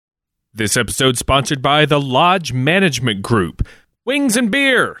This episode sponsored by the Lodge Management Group. Wings and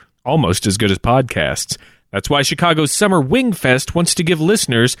beer, almost as good as podcasts. That's why Chicago's Summer Wing Fest wants to give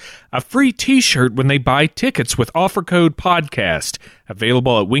listeners a free t-shirt when they buy tickets with offer code PODCAST.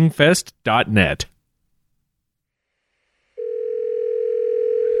 Available at wingfest.net.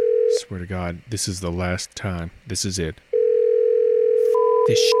 Swear to God, this is the last time. This is it.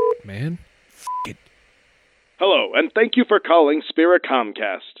 This shit, man. It. Hello, and thank you for calling Spirit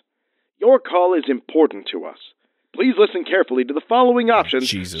Comcast. Your call is important to us. Please listen carefully to the following options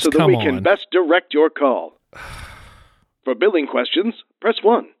so that we can best direct your call. For billing questions, press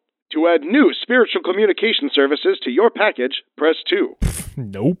 1. To add new spiritual communication services to your package, press 2.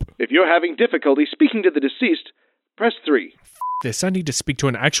 Nope. If you're having difficulty speaking to the deceased, press 3. This, I need to speak to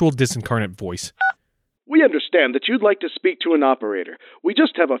an actual disincarnate voice. We understand that you'd like to speak to an operator. We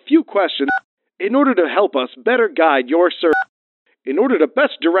just have a few questions in order to help us better guide your service. In order to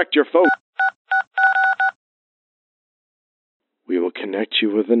best direct your phone, we will connect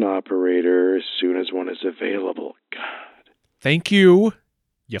you with an operator as soon as one is available. God. Thank you.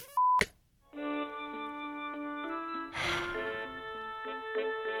 You f***.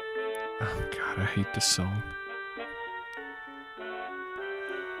 Oh, God, I hate this song.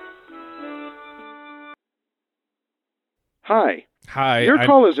 Hi. Hi. Your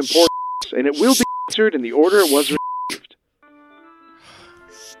call is important, and it will be answered in the order it was received.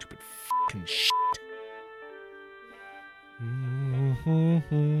 Stupid f***ing shit.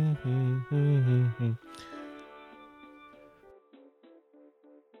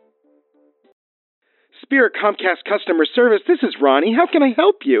 Spirit Comcast customer service, this is Ronnie. How can I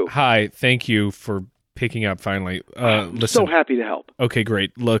help you? Hi, thank you for picking up finally. I'm Listen. so happy to help. Okay,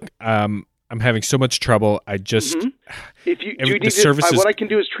 great. Look, I'm having so much trouble. I just If you need what I can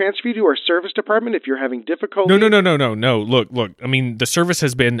do is transfer you to our service department if you're having difficulty. No. Look. I mean, the service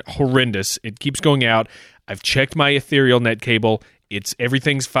has been horrendous. It keeps going out. I've checked my ethereal net cable.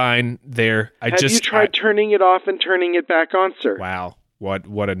 Everything's fine there. Have you tried turning it off and turning it back on, sir? Wow.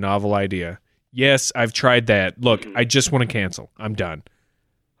 What a novel idea. Yes, I've tried that. Look, I just want to cancel. I'm done.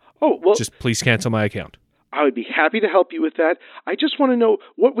 Oh, well, just please cancel my account. I would be happy to help you with that. I just want to know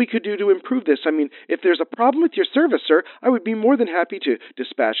what we could do to improve this. I mean, if there's a problem with your service, sir, I would be more than happy to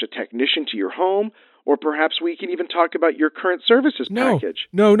dispatch a technician to your home, or perhaps we can even talk about your current services package.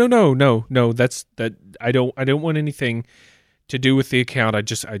 No. That's that. I don't want anything to do with the account. I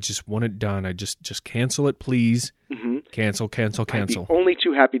just want it done. I just cancel it, please. Mm-hmm. Cancel. I'd be only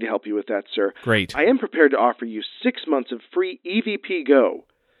too happy to help you with that, sir. Great. I am prepared to offer you 6 months of free EVP Go.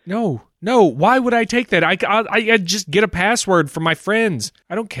 No. Why would I take that? I just get a password from my friends.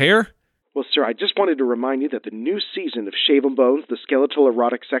 I don't care. Well, sir, I just wanted to remind you that the new season of Shaven Bones, the skeletal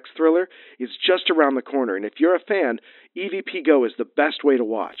erotic sex thriller, is just around the corner. And if you're a fan, EVP Go is the best way to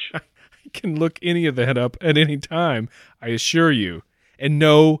watch. I can look any of that up at any time, I assure you. And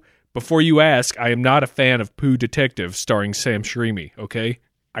no, before you ask, I am not a fan of Pooh Detective starring Sam Shrimi, okay?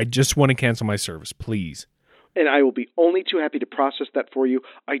 I just want to cancel my service, please. And I will be only too happy to process that for you.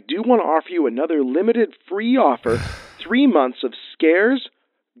 I do want to offer you another limited free offer, 3 months of Scares,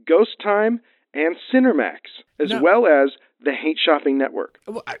 Ghost Time, and Cinemax, as well as the Hate Shopping Network.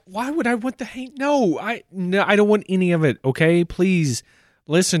 Why would I want the hate? No, I don't want any of it, okay? Please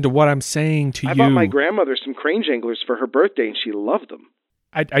listen to what I'm saying to you. I bought my grandmother some crane janglers for her birthday, and she loved them.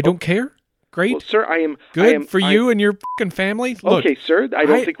 I don't care. Great. Well, sir, I am... Good for you and your fucking family. Look, okay, sir, I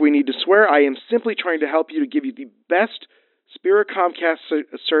don't think we need to swear. I am simply trying to help you to give you the best Spirit Comcast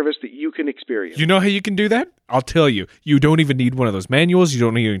service that you can experience. You know how you can do that? I'll tell you. You don't even need one of those manuals. You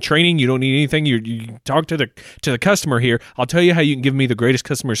don't need any training. You don't need anything. You talk to the customer here. I'll tell you how you can give me the greatest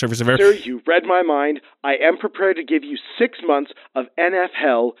customer service I've ever... Sir, you read my mind. I am prepared to give you 6 months of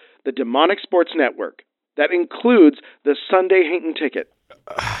NFL, the Demonic Sports Network. That includes the Sunday Hayton ticket.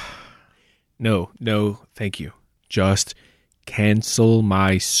 No, thank you. Just cancel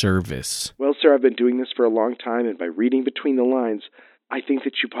my service. Well, sir, I've been doing this for a long time, and by reading between the lines, I think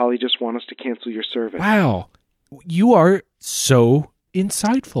that you probably just want us to cancel your service. Wow. You are so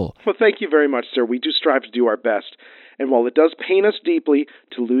insightful. Well, thank you very much, sir. We do strive to do our best. And while it does pain us deeply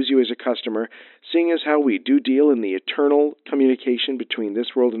to lose you as a customer, seeing as how we do deal in the eternal communication between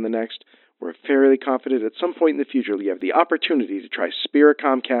this world and the next, we're fairly confident at some point in the future you have the opportunity to try Spirit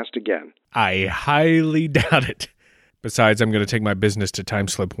Comcast again. I highly doubt it. Besides, I'm going to take my business to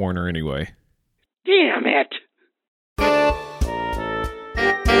Timeslip Warner anyway. Damn it!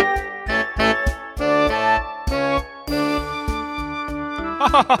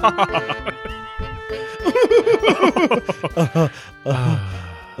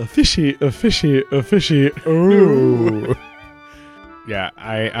 A fishy. Oh. Yeah,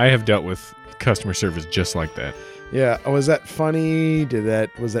 I have dealt with customer service just like that. Yeah. Oh, was that funny?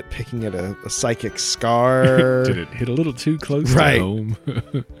 Was that picking at a psychic scar? Did it hit a little too close right. to home?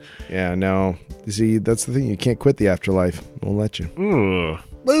 Yeah, no. You see, that's the thing. You can't quit the afterlife. Won't let you.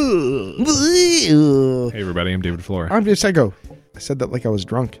 Hey, everybody. I'm David Flora. I'm just Psycho. I said that like I was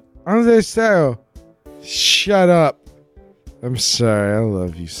drunk. I'm just Psycho. Shut up. I'm sorry. I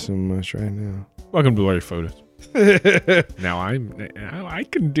love you so much right now. Welcome to Larry Photos. Now I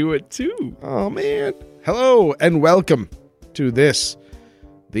can do it too. Oh, man. Hello and welcome to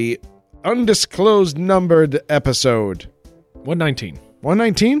the undisclosed numbered episode. 119.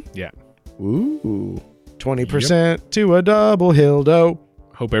 119? Yeah. Ooh. 20% to a double hildo.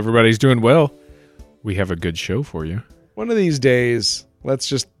 Hope everybody's doing well. We have a good show for you. One of these days, let's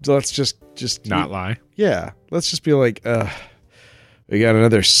just not lie. Yeah. Let's just be like, we got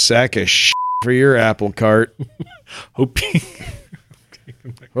another sack of shit for your apple cart. Hope you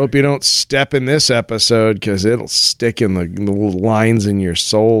don't step in this episode because it'll stick in the little lines in your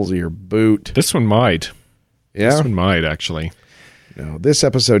soles of your boot. This one might. Yeah? This one might, actually. No, this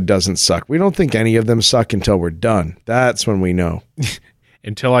episode doesn't suck. We don't think any of them suck until we're done. That's when we know.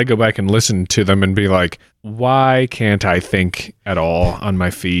 Until I go back and listen to them and be like, why can't I think at all on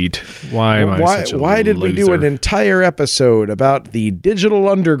my feet? Why am I such a Why did we do an entire episode about the digital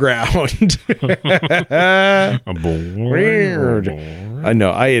underground? Weird. I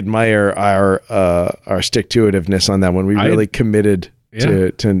know. I admire our stick-to-itiveness on that one. We really committed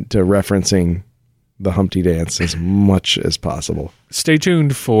to referencing the Humpty Dance as much as possible. Stay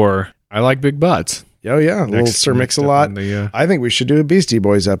tuned for I Like Big Butts. Oh, yeah. Little Sir Mix-a-Lot. I think we should do a Beastie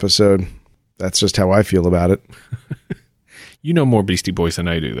Boys episode. That's just how I feel about it. You know more Beastie Boys than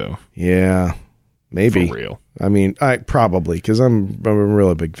I do, though. Yeah. Maybe. For real. I mean, probably, because I'm a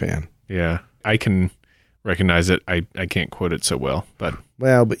really big fan. Yeah. I can recognize it. I can't quote it so well, but...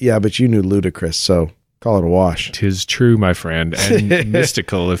 Well, but you knew Ludacris, so call it a wash. 'Tis true, my friend. And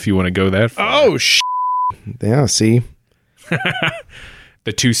mystical, if you want to go that far. Oh, yeah, see?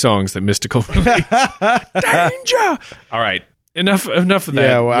 The two songs that Mystical released. Danger! All right. Enough of that.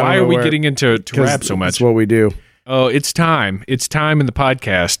 Yeah, well, why are we getting into rap so much? That's what we do. Oh, it's time. It's time in the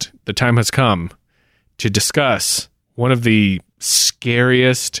podcast. The time has come to discuss one of the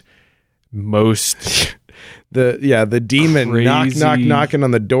scariest, most the demon knocking on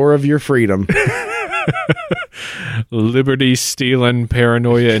the door of your freedom. Liberty stealing,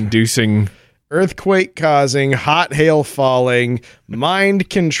 paranoia inducing, earthquake causing, hot hail falling, mind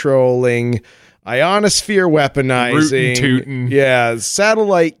controlling, ionosphere weaponizing, tootin'. Yeah,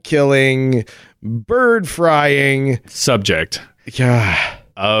 satellite killing, bird frying subject. Yeah,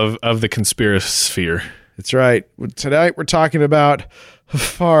 of the conspirasphere. That's right. Tonight we're talking about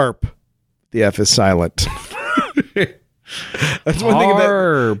HAARP. The F is silent. That's one thing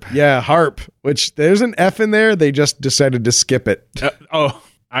HAARP. Yeah, HAARP. Which there's an F in there. They just decided to skip it.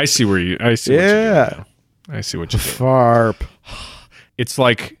 I see what you're doing. I see what you're doing. HAARP. It's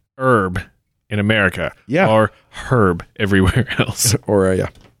like herb in America. Yeah. Or herb everywhere else. Or yeah.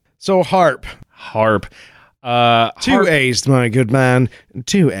 So HAARP. HAARP. Two A's, my good man.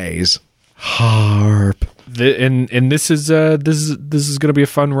 2 A's. HAARP. And this is going to be a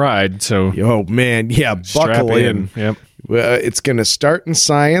fun ride. So, oh man, yeah, buckle in. Yep. It's going to start in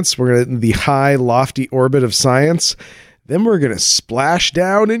science. We're in the high, lofty orbit of science. Then we're going to splash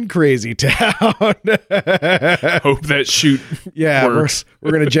down in Crazy Town. Hope that chute works.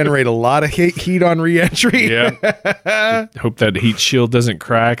 We're going to generate a lot of heat on re-entry. Yeah. Hope that heat shield doesn't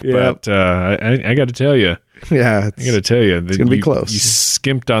crack. Yep. But I got to tell you. Yeah. I got to tell you. It's going to be close. You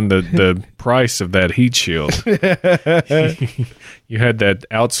skimped on the price of that heat shield. You had that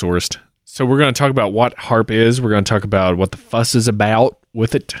outsourced. So we're going to talk about what HAARP is. We're going to talk about what the fuss is about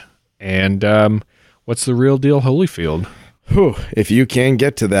with it. And what's the real deal Holyfield. Whew, if you can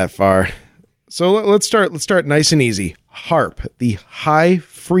get to that far. So let's start nice and easy. HAARP, the high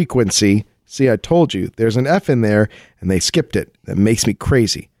frequency. See, I told you there's an F in there and they skipped it. That makes me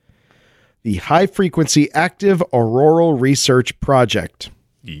crazy. The High Frequency Active Auroral Research Project.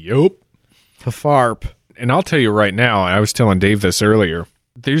 Yup. HAARP. And I'll tell you right now, I was telling Dave this earlier,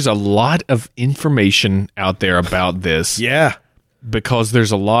 there's a lot of information out there about this. Yeah. Because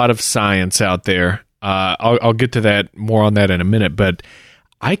there's a lot of science out there. I'll get to that, more on that in a minute, but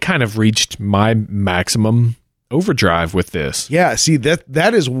I kind of reached my maximum overdrive with this. Yeah, see,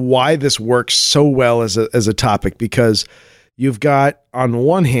 that is why this works so well as a topic, because you've got, on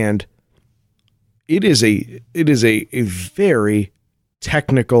one hand, it is a very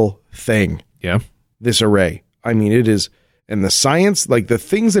technical thing. Yeah. This array. I mean, it is, and the science, like the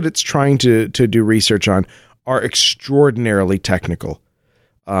things that it's trying to do research on are extraordinarily technical.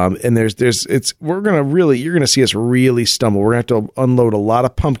 And you're gonna see us really stumble. We're gonna have to unload a lot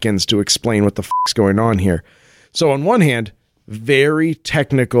of pumpkins to explain what the fuck's going on here. So on one hand, very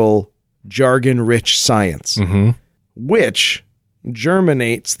technical, jargon-rich science, which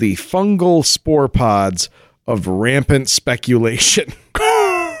germinates the fungal spore pods of rampant speculation.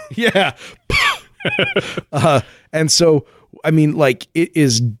 Yeah. And so, I mean, like, it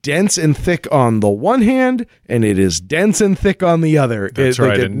is dense and thick on the one hand, and it is dense and thick on the other. That's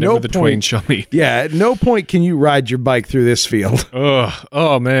right. And never the twain shall meet. Yeah. At no point can you ride your bike through this field.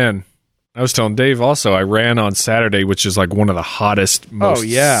 Oh, man. I was telling Dave also, I ran on Saturday, which is like one of the hottest, most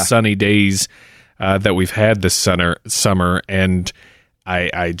sunny days that we've had this summer. And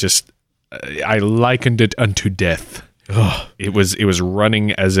I likened it unto death. Ugh. It was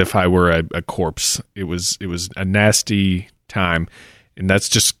running as if I were a corpse. It was a nasty time, and that's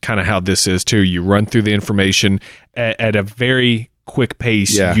just kind of how this is too. You run through the information at a very quick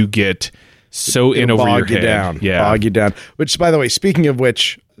pace. Yeah. You get so in over your head. Bog you down. Which, by the way, speaking of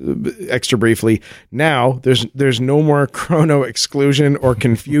which, extra briefly, now there's no more chrono exclusion or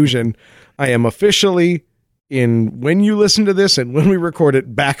confusion. I am officially, when you listen to this and when we record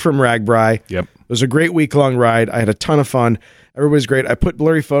it, back from Ragbri. Yep. It was a great week-long ride. I had a ton of fun. Everybody's great. I put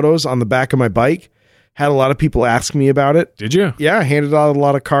blurry photos on the back of my bike. Had a lot of people ask me about it. Did you? Yeah, I handed out a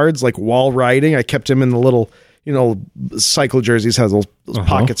lot of cards, like wall riding. I kept them in the little, cycle jerseys has those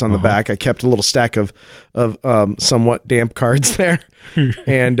pockets on the back. I kept a little stack of somewhat damp cards there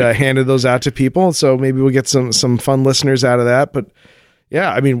and handed those out to people. So maybe we'll get some fun listeners out of that. But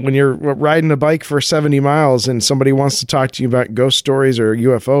yeah, I mean, when you're riding a bike for 70 miles and somebody wants to talk to you about ghost stories or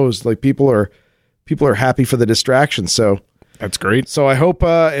UFOs, like people are happy for the distraction. So that's great. So I hope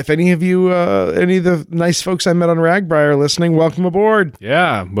if any of you, any of the nice folks I met on Ragbri are listening, welcome aboard.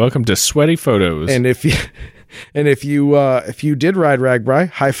 Yeah, welcome to Sweaty Photos. And if you did ride Ragbri,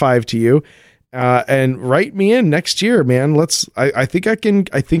 high five to you. And write me in next year, man. I think I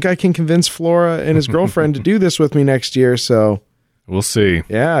can convince Flora and his girlfriend to do this with me next year. So. We'll see.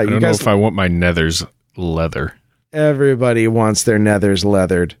 Yeah, I don't know if I want my nethers leather. Everybody wants their nethers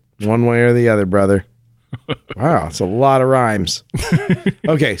leathered, one way or the other, brother. Wow, it's a lot of rhymes.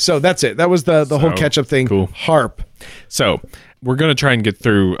 Okay, so that's it. That was the whole catch-up thing. Cool. HAARP. So we're going to try and get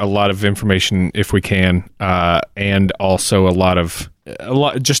through a lot of information if we can, and also a lot of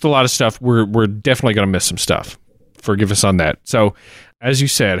stuff. We're definitely going to miss some stuff. Forgive us on that. So, as you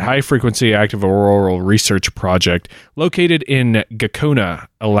said, High Frequency Active Auroral Research Project, located in Gakona,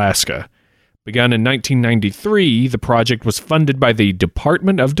 Alaska. Begun in 1993, the project was funded by the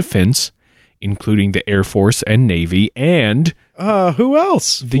Department of Defense, including the Air Force and Navy, and... who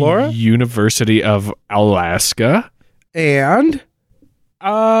else, Flora? The University of Alaska. And?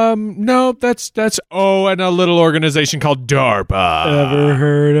 No, that's... and a little organization called DARPA. Ever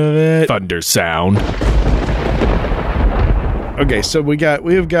heard of it? Thunder sound. Okay, so we've got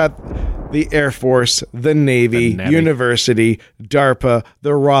the Air Force, the Navy, University, DARPA,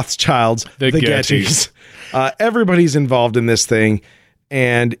 the Rothschilds, the Gettys. Everybody's involved in this thing,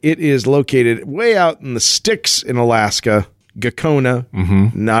 and it is located way out in the sticks in Alaska, Gakona,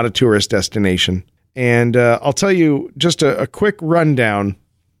 not a tourist destination. And I'll tell you just a quick rundown,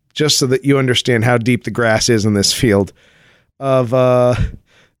 just so that you understand how deep the grass is in this field, of some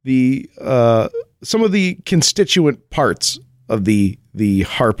of the constituent parts of the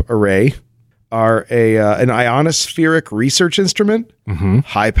HAARP array are an ionospheric research instrument,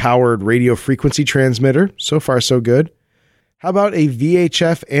 high-powered radio frequency transmitter. So far, so good. How about a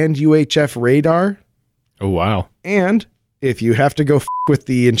VHF and UHF radar? Oh, wow. And if you have to go with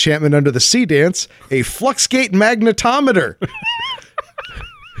the enchantment under the sea dance, a fluxgate magnetometer.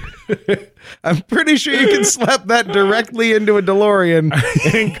 I'm pretty sure you can slap that directly into a DeLorean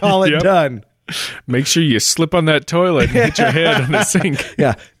and call it done. Make sure you slip on that toilet and hit your head on the sink.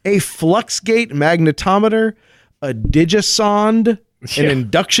 Yeah. A fluxgate magnetometer, a digisonde, an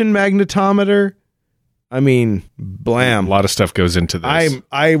induction magnetometer. I mean, blam. A lot of stuff goes into this.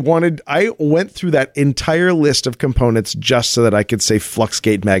 I went through that entire list of components just so that I could say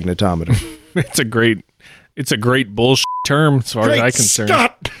fluxgate magnetometer. It's a great bullshit term as far as I'm concerned.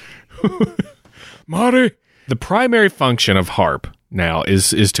 Stop! Marty. The primary function of HAARP now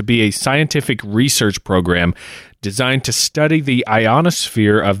is to be a scientific research program designed to study the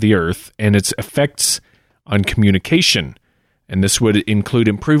ionosphere of the Earth and its effects on communication. And this would include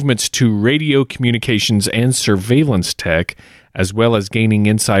improvements to radio communications and surveillance tech, as well as gaining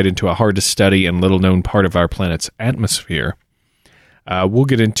insight into a hard-to-study and little-known part of our planet's atmosphere. We'll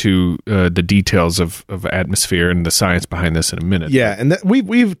get into the details of atmosphere and the science behind this in a minute. Yeah, and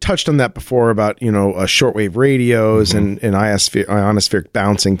we've touched on that before about, shortwave radios and ionospheric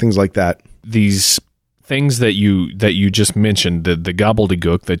bouncing, things like that. These things that you just mentioned, the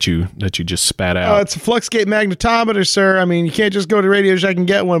gobbledygook that you just spat out. It's a fluxgate magnetometer, sir. I mean, you can't just go to Radio Shack and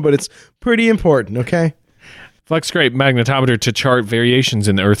get one, but it's pretty important, okay? Fluxgate magnetometer to chart variations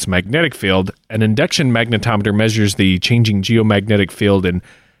in the Earth's magnetic field. An induction magnetometer measures the changing geomagnetic field in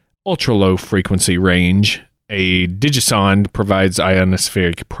ultra-low frequency range. A digisonde provides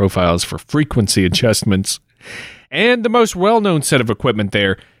ionospheric profiles for frequency adjustments. And the most well-known set of equipment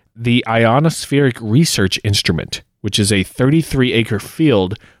there, the Ionospheric Research Instrument, which is a 33-acre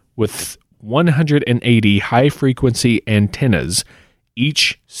field with 180 high-frequency antennas,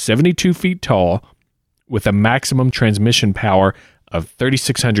 each 72 feet tall, with a maximum transmission power of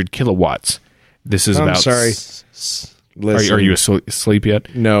 3,600 kilowatts. This is I'm sorry. Are you asleep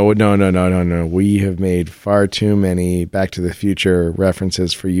yet? No. We have made far too many Back to the Future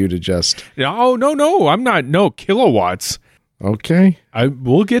references for you to just... No. I'm not. No, kilowatts. Okay.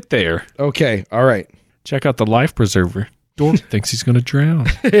 We'll get there. Okay. All right. Check out the life preserver. Dork thinks he's going to drown.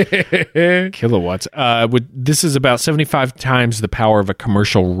 Kilowatts. This is about 75 times the power of a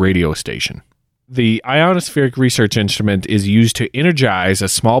commercial radio station. The Ionospheric Research Instrument is used to energize a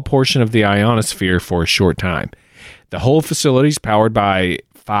small portion of the ionosphere for a short time. The whole facility is powered by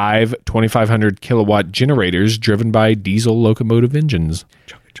 5 2,500 kilowatt generators driven by diesel locomotive engines.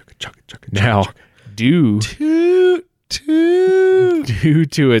 Now, due to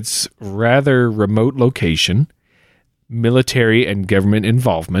its rather remote location, military and government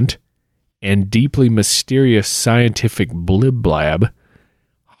involvement, and deeply mysterious scientific blib-blab,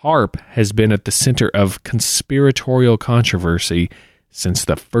 HAARP has been at the center of conspiratorial controversy since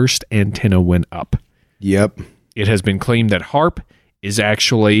the first antenna went up. Yep. It has been claimed that HAARP is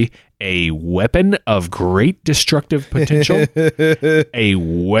actually a weapon of great destructive potential, a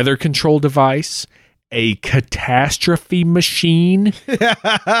weather control device, a catastrophe machine,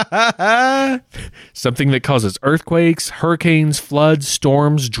 something that causes earthquakes, hurricanes, floods,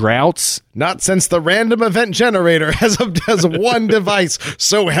 storms, droughts. Not since the random event generator has one device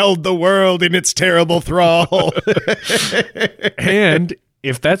so held the world in its terrible thrall. And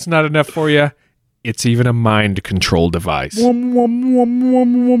if that's not enough for you, it's even a mind control device. I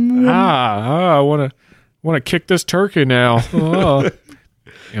want to kick this turkey now.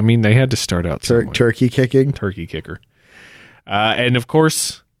 I mean, they had to start out somewhere. Turkey kicking? Turkey kicker. And, of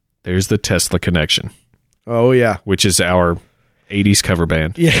course, there's the Tesla connection. Oh, yeah. Which is our 80s cover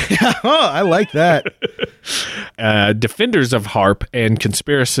band. Yeah, I like that. Defenders of HAARP and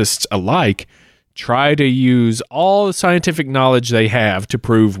conspiracists alike try to use all the scientific knowledge they have to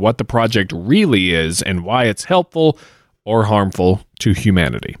prove what the project really is and why it's helpful or harmful to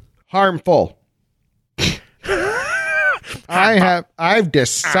humanity. Harmful. I've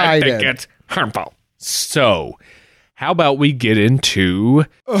decided. I think it's harmful. So, how about we get into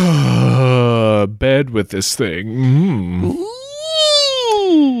bed with this thing?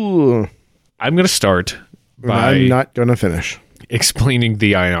 Ooh. I'm going to start by... I'm not going to finish. Explaining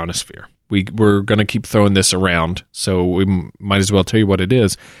the ionosphere. We're going to keep throwing this around, so we might as well tell you what it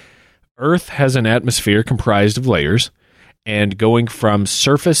is. Earth has an atmosphere comprised of layers, and going from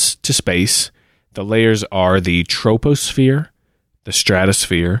surface to space, the layers are the troposphere, the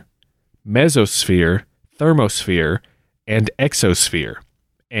stratosphere, mesosphere, thermosphere, and exosphere.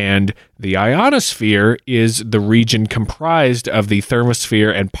 And the ionosphere is the region comprised of the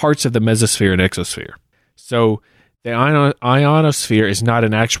thermosphere and parts of the mesosphere and exosphere. So the ionosphere is not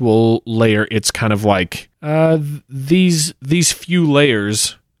an actual layer. It's kind of like these few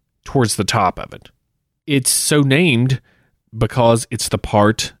layers towards the top of it. It's so named because it's the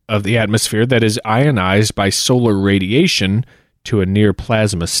part of the atmosphere that is ionized by solar radiation to a near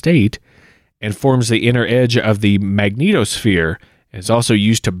plasma state and forms the inner edge of the magnetosphere and is also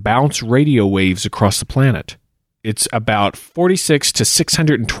used to bounce radio waves across the planet. It's about 46 to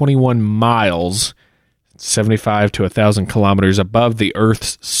 621 miles, 75 to 1,000 kilometers above the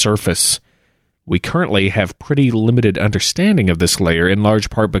Earth's surface. We currently have pretty limited understanding of this layer, in large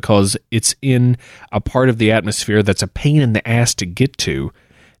part because it's in a part of the atmosphere that's a pain in the ass to get to.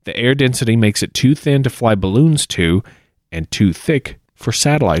 The air density makes it too thin to fly balloons to, and too thick for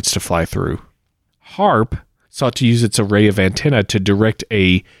satellites to fly through. HAARP sought to use its array of antenna to direct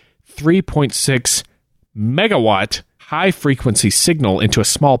a 3.6 megawatt high-frequency signal into a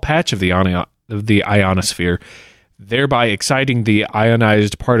small patch of the ionosphere, thereby exciting the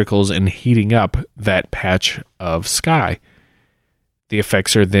ionized particles and heating up that patch of sky. The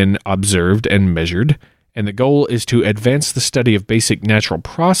effects are then observed and measured, and the goal is to advance the study of basic natural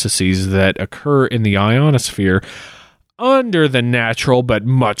processes that occur in the ionosphere under the natural but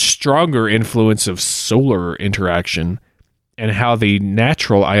much stronger influence of solar interaction, and how the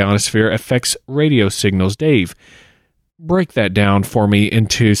natural ionosphere affects radio signals. Dave, break that down for me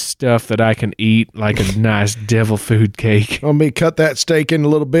into stuff that I can eat, like a nice devil food cake. Let me cut that steak into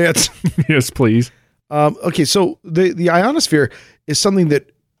little bits. Yes, please. Okay, so the ionosphere is something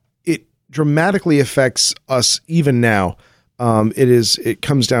that it dramatically affects us even now. It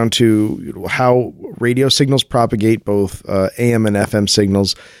comes down to how radio signals propagate, both AM and FM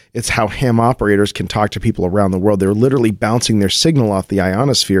signals. It's how ham operators can talk to people around the world. They're literally bouncing their signal off the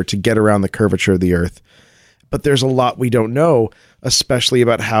ionosphere to get around the curvature of the Earth. But there's a lot we don't know, especially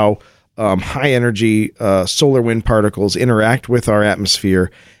about how high energy solar wind particles interact with our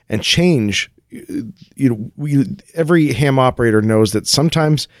atmosphere and change. Every ham operator knows that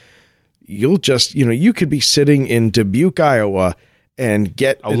sometimes you could be sitting in Dubuque, Iowa, and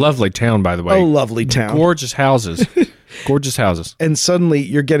get a lovely town, by the way. A lovely town. Gorgeous houses. Gorgeous houses. And suddenly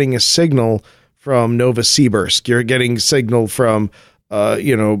you're getting a signal from Novosibirsk. You're getting signal from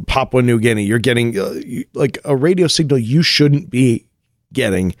Papua New Guinea. You're getting like a radio signal you shouldn't be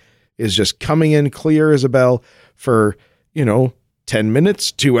getting is just coming in clear as a bell for, 10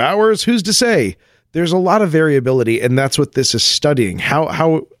 minutes, 2 hours. Who's to say? There's a lot of variability, and that's what this is studying.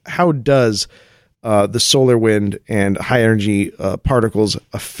 How does the solar wind and high energy particles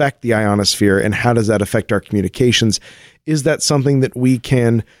affect the ionosphere, and how does that affect our communications? Is that something that we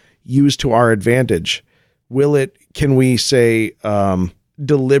can use to our advantage? Can we say,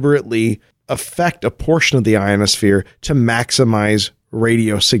 deliberately affect a portion of the ionosphere to maximize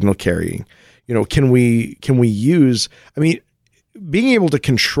radio signal carrying? Can we use, being able to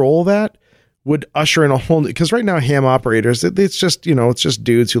control that would usher in a whole, because right now ham operators, it's just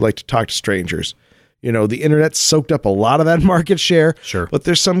dudes who like to talk to strangers. The internet soaked up a lot of that market share. Sure. But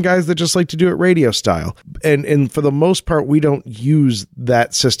there's some guys that just like to do it radio style. And for the most part, we don't use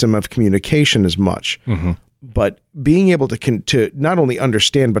that system of communication as much. Mm-hmm. But being able to not only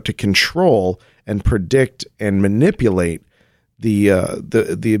understand, but to control and predict and manipulate the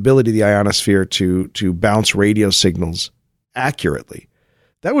ability of the ionosphere to bounce radio signals accurately,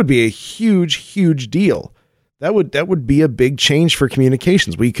 that would be a huge, huge deal. That would be a big change for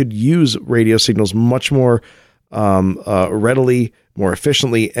communications. We could use radio signals much more readily, more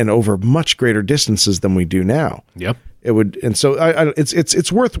efficiently, and over much greater distances than we do now. Yep. It would, and so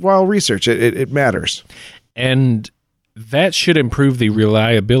it's worthwhile research. It matters, and that should improve the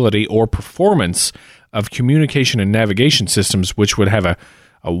reliability or performance of communication and navigation systems, which would have a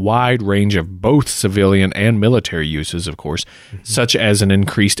wide range of both civilian and military uses, of course, such as an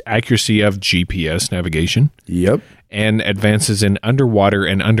increased accuracy of GPS navigation. Yep. And advances in underwater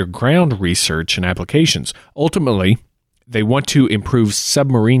and underground research and applications. Ultimately, they want to improve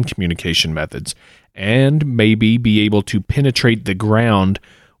submarine communication methods and maybe be able to penetrate the ground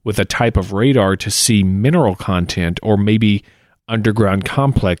with a type of radar to see mineral content or maybe underground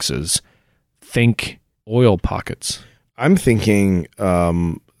complexes. Think oil pockets. I'm thinking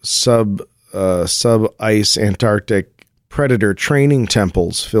sub ice Antarctic predator training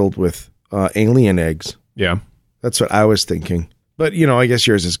temples filled with alien eggs. Yeah. That's what I was thinking. But, I guess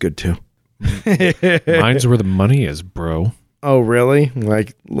yours is good too. Mine's where the money is, bro. Oh, really?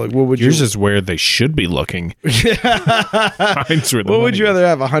 Like what would yours is where they should be looking. Mine's where the what would you rather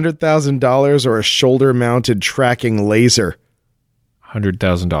have, $100,000 or a shoulder-mounted tracking laser?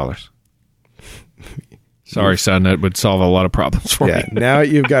 $100,000. Sorry, son, that would solve a lot of problems for me. Now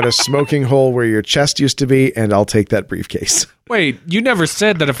you've got a smoking hole where your chest used to be, and I'll take that briefcase. Wait, you never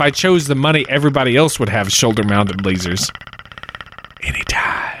said that if I chose the money, everybody else would have shoulder-mounted lasers.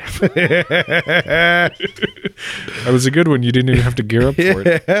 Anytime. That was a good one. You didn't even have to gear up for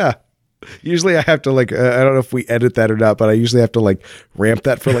it. Yeah. Usually I have to I don't know if we edit that or not, but I usually have to ramp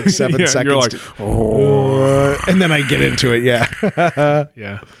that for 7 seconds. You're like, and then I get into it. Yeah.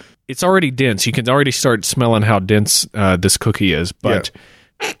 Yeah. It's already dense. You can already start smelling how dense this cookie is. But,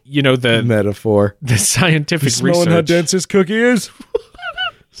 the metaphor, the scientific research. Smelling how dense this cookie is?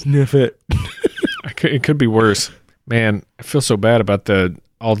 Sniff it. It could be worse. Man, I feel so bad about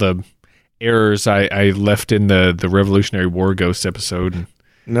all the errors I left in the Revolutionary War Ghost episode.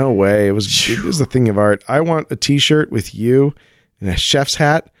 No way. It was a thing of art. I want a t-shirt with you in a chef's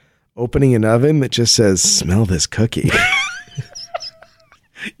hat opening an oven that just says, "Smell this cookie."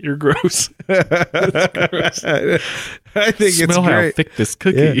 You're gross. That's gross. I think Smell it's great. how thick this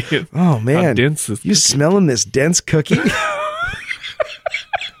cookie is. Oh, man. How dense this you cookie. Smelling this dense cookie? One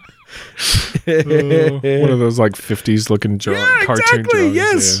of those 50s looking cartoon exactly, drawings.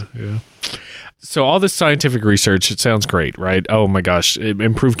 Yes. Yeah. So all this scientific research, it sounds great, right? Oh my gosh,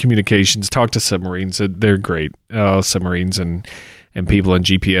 improve communications, talk to submarines. They're great. Submarines and people in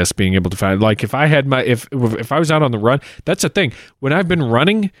GPS being able to find, like if I had if I was out on the run, that's the thing. When I've been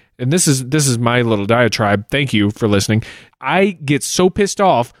running, and this is my little diatribe. Thank you for listening. I get so pissed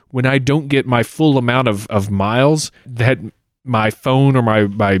off when I don't get my full amount of miles that my phone or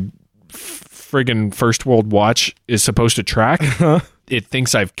my friggin' first world watch is supposed to track. It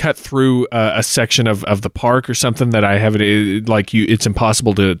thinks I've cut through a section of the park or something that I haven't, it's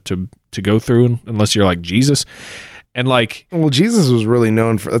impossible to go through unless you're like Jesus. And well, Jesus was really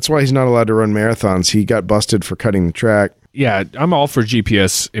known for, that's why he's not allowed to run marathons. He got busted for cutting the track. Yeah, I'm all for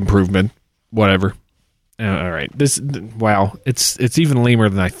GPS improvement, whatever. All right. Wow. It's even lamer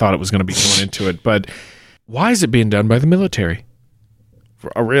than I thought it was going to be going into it. But why is it being done by the military?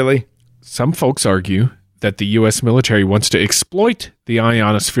 Oh, really? Some folks argue that the U.S. military wants to exploit the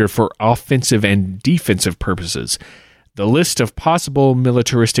ionosphere for offensive and defensive purposes. The list of possible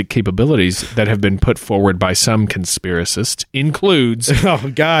militaristic capabilities that have been put forward by some conspiracists includes... Oh,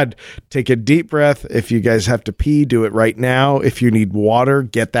 God. Take a deep breath. If you guys have to pee, do it right now. If you need water,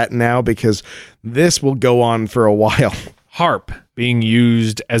 get that now, because this will go on for a while. HAARP, being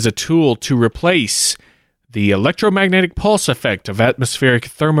used as a tool to replace the electromagnetic pulse effect of atmospheric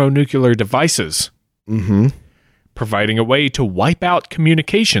thermonuclear devices. Mm-hmm. Providing a way to wipe out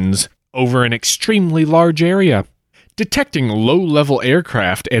communications over an extremely large area. Detecting low-level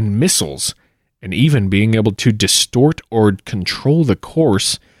aircraft and missiles, and even being able to distort or control the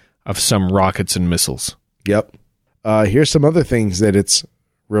course of some rockets and missiles. Yep. Here's some other things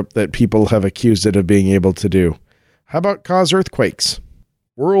that people have accused it of being able to do. How about cause earthquakes?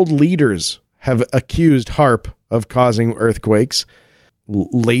 World leaders have accused HAARP of causing earthquakes.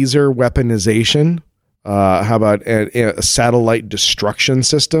 Laser weaponization. How about a satellite destruction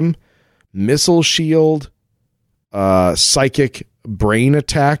system? Missile shield. Psychic brain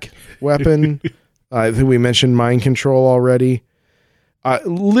attack weapon. I think we mentioned mind control already.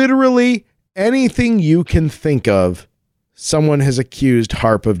 Literally anything you can think of, someone has accused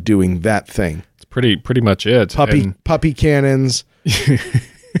HAARP of doing that thing. It's pretty much it. Puppy cannons,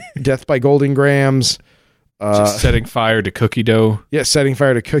 death by golden grams, just setting fire to cookie dough. Yeah, setting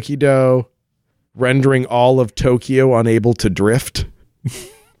fire to cookie dough, rendering all of Tokyo unable to drift.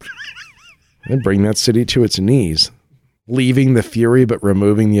 And bring that city to its knees. Leaving the fury, but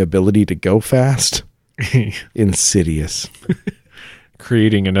removing the ability to go fast. Insidious.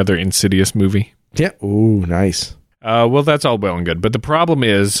 Creating another Insidious movie. Yeah. Ooh, nice. Well, that's all well and good. But the problem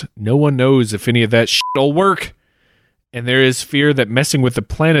is, no one knows if any of that shit will work. And there is fear that messing with the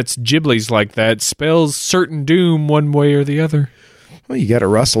planet's giblies like that spells certain doom one way or the other. Well, you got to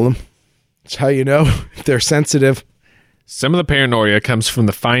rustle them. That's how you know if they're sensitive. Some of the paranoia comes from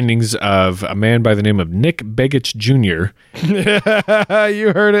the findings of a man by the name of Nick Begich Jr.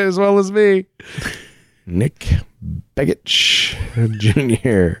 You heard it as well as me. Nick Begich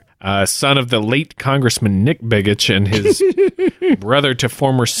Jr. Son of the late Congressman Nick Begich and his brother to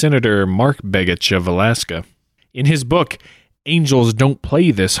former Senator Mark Begich of Alaska. In his book, Angels Don't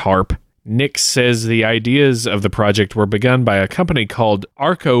Play This HAARP, Nick says the ideas of the project were begun by a company called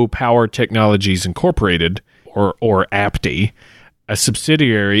Arco Power Technologies Incorporated, or APTI, a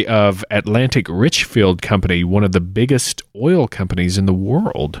subsidiary of Atlantic Richfield Company, one of the biggest oil companies in the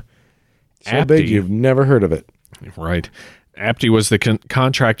world. So APTI, big you've never heard of it. Right. APTI was the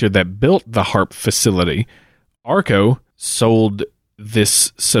contractor that built the HAARP facility. Arco sold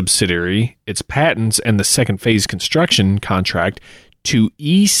this subsidiary, its patents, and the second phase construction contract to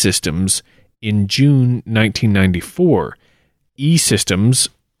E-Systems in June 1994. E-Systems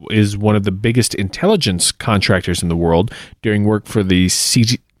is one of the biggest intelligence contractors in the world, doing work for the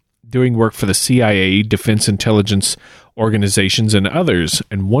CIA, Defense Intelligence Organizations, and others.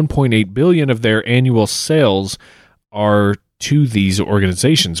 And $1.8 billion of their annual sales are to these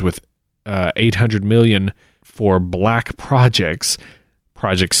organizations, with $800 million for black projects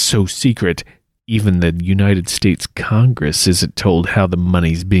so secret even the United States Congress isn't told how the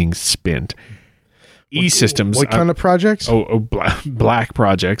money's being spent. E-Systems. What kind of projects? Black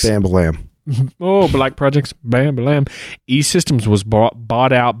projects. Bam Blam. Oh, black projects. Bam Blam. E-Systems was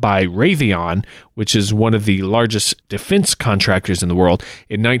bought out by Raytheon, which is one of the largest defense contractors in the world.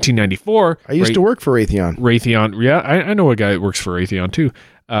 In 1994... I used to work for Raytheon. Raytheon, yeah, I know a guy that works for Raytheon, too.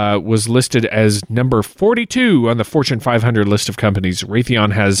 Was listed as number 42 on the Fortune 500 list of companies.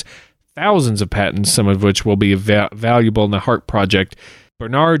 Raytheon has thousands of patents, some of which will be valuable in the HAARP project.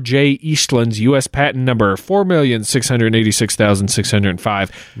 Bernard J. Eastland's U.S. patent number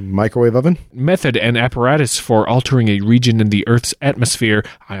 4,686,605. Microwave oven? Method and apparatus for altering a region in the Earth's atmosphere,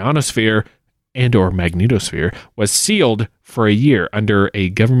 ionosphere, and or magnetosphere was sealed for a year under a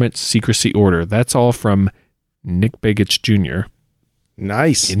government secrecy order. That's all from Nick Begich Jr.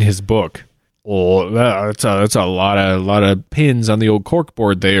 Nice. In his book. Oh, that's a lot of pins on the old cork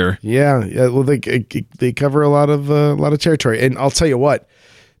board there. Yeah. Well, they cover a lot of territory, and I'll tell you what.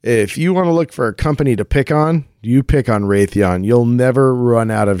 If you want to look for a company to pick on, you pick on Raytheon. You'll never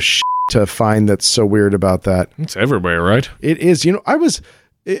run out of shit to find that's so weird about that. It's everywhere, right? It is. I was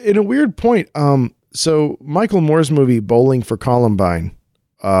in a weird point. So Michael Moore's movie Bowling for Columbine.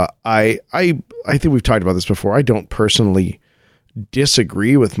 I think we've talked about this before. I don't personally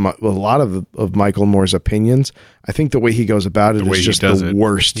disagree with a lot of Michael Moore's opinions. I think the way he goes about it is just the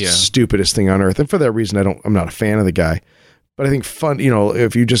worst, stupidest thing on earth. And for that reason, I'm not a fan of the guy. But I think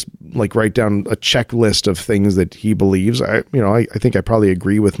if you just like write down a checklist of things that he believes, I think I probably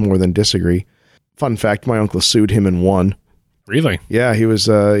agree with more than disagree. Fun fact, my uncle sued him and won. Really? Yeah, he was,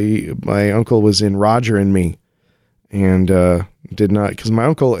 my uncle was in Roger and Me and did not, because my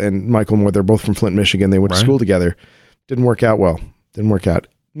uncle and Michael Moore, they're both from Flint, Michigan. They went to school together. Didn't work out well. Didn't work out.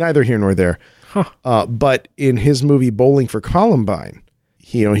 Neither here nor there. Huh. But in his movie Bowling for Columbine,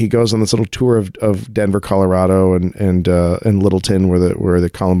 he goes on this little tour of Denver, Colorado, and Littleton, where the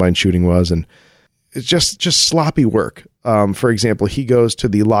Columbine shooting was, and it's just sloppy work. For example, he goes to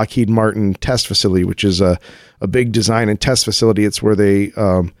the Lockheed Martin test facility, which is a big design and test facility. It's where they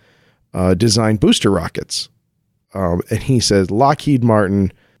design booster rockets, and he says Lockheed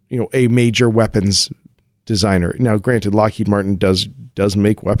Martin, a major weapons designer. Now, granted, Lockheed Martin does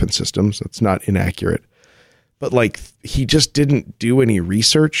make weapon systems. That's not inaccurate. But he just didn't do any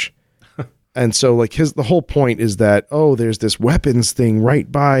research. And so the whole point is that, there's this weapons thing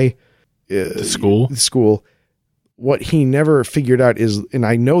right by the school. What he never figured out is, and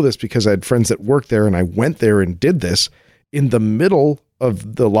I know this because I had friends that worked there and I went there and did this, in the middle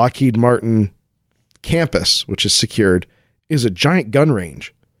of the Lockheed Martin campus, which is secured, is a giant gun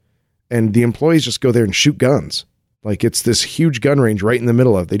range. And the employees just go there and shoot guns. It's this huge gun range right in the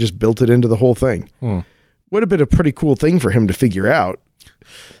middle of it. They just built it into the whole thing. Would have been a pretty cool thing for him to figure out.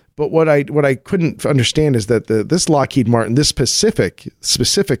 But what I couldn't understand is that this Lockheed Martin, this specific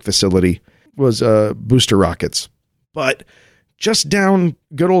facility was booster rockets. But just down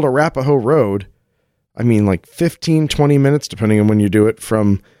good old Arapahoe Road, 15, 20 minutes, depending on when you do it,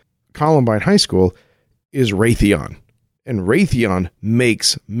 from Columbine High School, is Raytheon. And Raytheon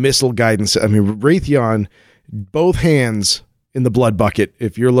makes missile guidance. Raytheon, both hands in the blood bucket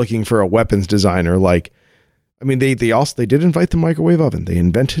if you're looking for a weapons designer. They did invite the microwave oven. They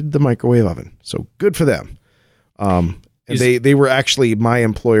invented the microwave oven. So good for them. They were actually my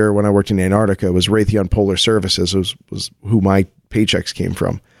employer when I worked in Antarctica. Was Raytheon Polar Services was who my paychecks came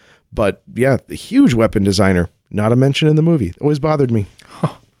from. But yeah, the huge weapon designer, not a mention in the movie. Always bothered me.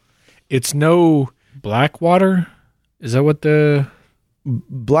 Huh. It's no Blackwater. Is that what the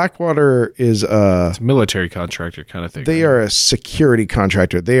Blackwater is? It's a military contractor kind of thing. They are a security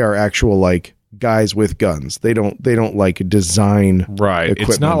contractor. They are actual guys with guns. They don't design right.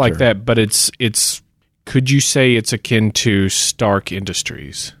 It's not like that, but it's. Could you say it's akin to Stark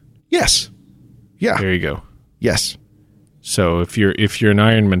Industries? Yes. Yeah. There you go. Yes. So if you're an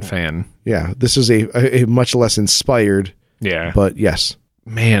Iron Man fan, yeah, this is a much less inspired. Yeah. But yes.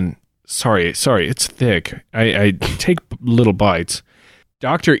 Man, sorry, it's thick. I take little bites.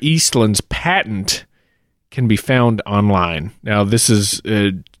 Dr. Eastland's patent can be found online. Now, this is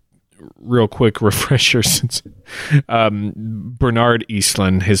a real quick refresher since Bernard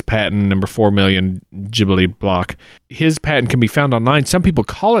Eastland, his patent number 4 million Ghibli block, his patent can be found online. Some people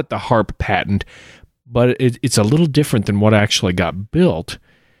call it the HAARP patent, but it's a little different than what actually got built.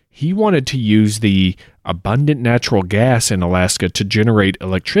 He wanted to use the abundant natural gas in Alaska to generate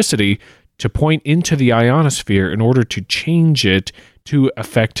electricity to point into the ionosphere in order to change it to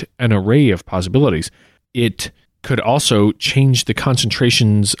affect an array of possibilities. It could also change the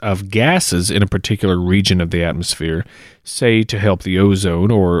concentrations of gases in a particular region of the atmosphere, say to help the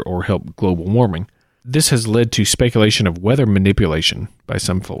ozone or help global warming. This has led to speculation of weather manipulation by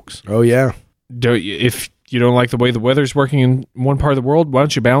some folks. Oh, yeah. If you don't like the way the weather's working in one part of the world, why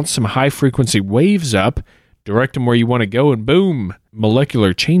don't you bounce some high-frequency waves up, direct them where you want to go, and boom,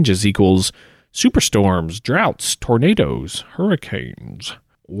 molecular changes equals superstorms, droughts, tornadoes, hurricanes,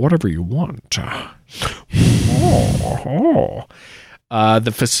 whatever you want.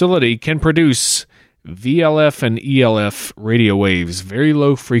 The facility can produce VLF and ELF radio waves, very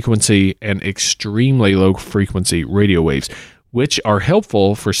low frequency and extremely low frequency radio waves, which are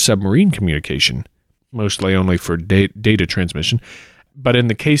helpful for submarine communication, mostly only for data transmission. But in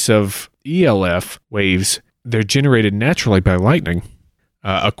the case of ELF waves, they're generated naturally by lightning.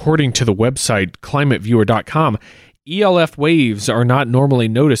 According to the website climateviewer.com, ELF waves are not normally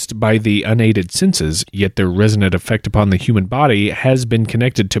noticed by the unaided senses, yet their resonant effect upon the human body has been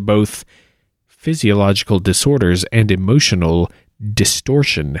connected to both physiological disorders and emotional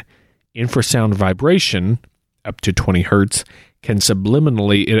distortion. Infrasound vibration, up to 20 hertz, can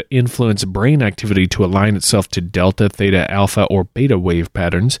subliminally influence brain activity to align itself to delta, theta, alpha, or beta wave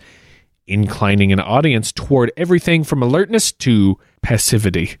patterns, inclining an audience toward everything from alertness to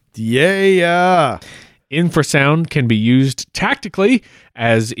passivity. Yeah. Infrasound can be used tactically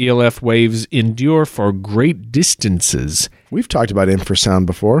as ELF waves endure for great distances. We've talked about infrasound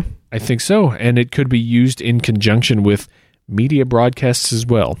before. I think so, and it could be used in conjunction with media broadcasts as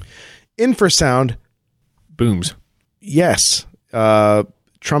well. Infrasound. Booms. Yes.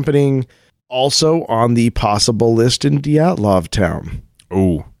 Trumpeting also on the possible list in Dyatlov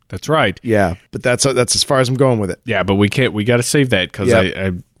Oh, that's right. Yeah, but that's as far as I'm going with it. Yeah, but we got to save that because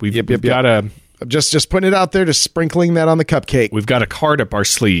we've got to... I'm just putting it out there, just sprinkling that on the cupcake. We've got a card up our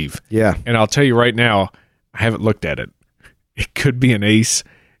sleeve. Yeah. And I'll tell you right now, I haven't looked at it. It could be an ace.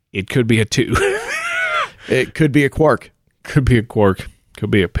 It could be a 2. It could be a quark. Could be a quark.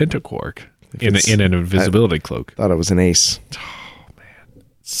 Could be a pentaquark in an invisibility cloak. Thought it was an ace. Oh, man.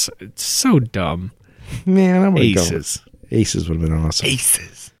 It's so dumb. Man, I'm going to go Aces. Aces would have been awesome.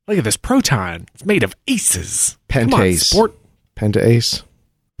 Aces. Look at this proton. It's made of aces. Pentace. Come on, sport. Penta-ace.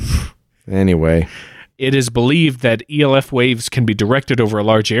 Anyway. It is believed that ELF waves can be directed over a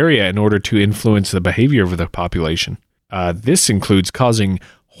large area in order to influence the behavior of the population. This includes causing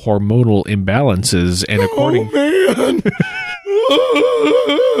hormonal imbalances and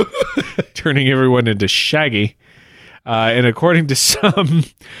turning everyone into Shaggy. And according to some,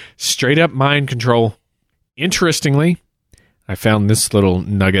 straight up mind control. Interestingly, I found this little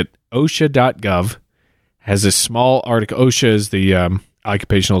nugget. OSHA.gov has a small article. OSHA is the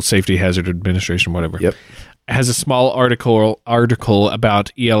Occupational Safety Hazard Administration, whatever. Yep. Has a small article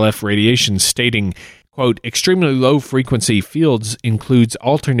about ELF radiation stating, quote, extremely low frequency fields includes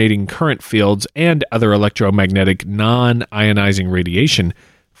alternating current fields and other electromagnetic non-ionizing radiation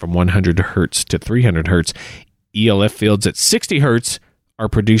from 100 hertz to 300 hertz. ELF fields at 60 hertz are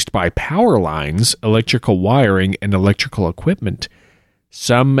produced by power lines, electrical wiring, and electrical equipment.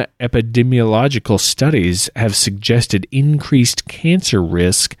 Some epidemiological studies have suggested increased cancer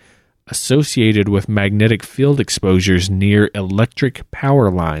risk associated with magnetic field exposures near electric power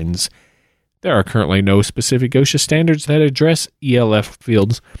lines. There are currently no specific OSHA standards that address ELF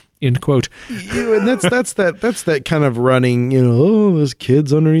fields, end quote. And that's that kind of running, those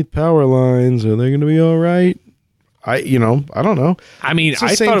kids underneath power lines, are they going to be all right? I don't know. I mean,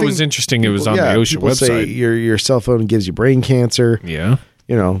 I thought it was interesting. It was on the OSHA website. Say your cell phone gives you brain cancer. Yeah.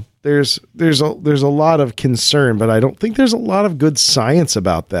 There's a lot of concern, but I don't think there's a lot of good science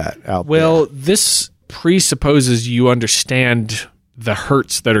about that out there. Well, this presupposes you understand the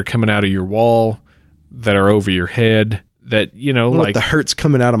hertz that are coming out of your wall, that are over your head, that, like the hertz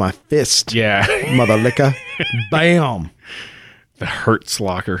coming out of my fist. Yeah. Mother licker. Bam. The hertz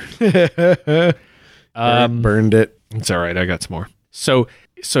locker. Burned it. It's all right. I got some more. So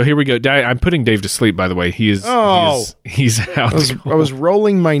here we go. I'm putting Dave to sleep, by the way. He's out. I was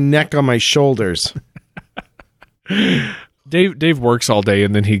rolling my neck on my shoulders. Dave works all day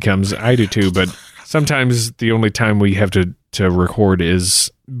and then he comes. I do too, but sometimes the only time we have to record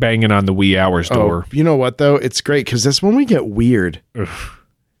is banging on the wee hours door. You know what, though? It's great because that's when we get weird. Ugh.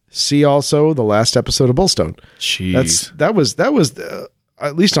 See also the last episode of Bullstone. Jeez. That was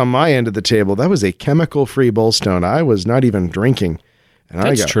at least on my end of the table, that was a chemical-free Bullstone. I was not even drinking. And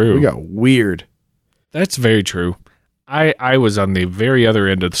That's true. We got weird. That's very true. I was on the very other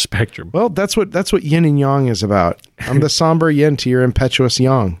end of the spectrum. Well, that's what yin and yang is about. I'm the somber yin to your impetuous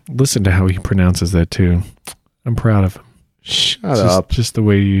yang. Listen to how he pronounces that too. I'm proud of him. Shut up. Just the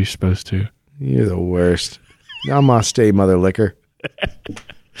way you're supposed to. You're the worst. Namaste, mother liquor.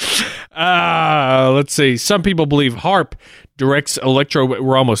 Let's see. Some people believe HAARP directs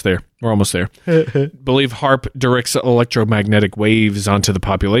We're almost there. Believe HAARP directs electromagnetic waves onto the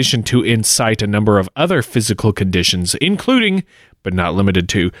population to incite a number of other physical conditions, including, but not limited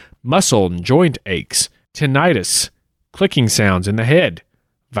to, muscle and joint aches, tinnitus, clicking sounds in the head,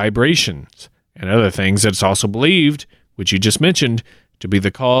 vibrations, and other things. It's also believed, which you just mentioned, to be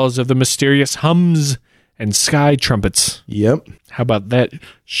the cause of the mysterious hums and sky trumpets. Yep. How about that?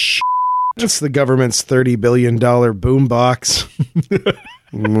 That's the government's $30 billion boombox.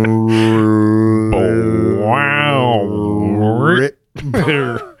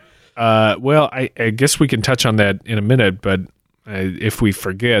 Wow. Well, I guess we can touch on that in a minute, but if we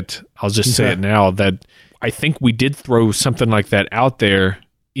forget, I'll just say it now that I think we did throw something like that out there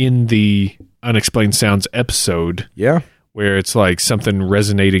in the Unexplained Sounds episode. Yeah. Where it's like something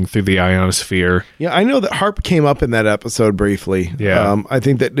resonating through the ionosphere. Yeah, I know that HAARP came up in that episode briefly. Yeah. I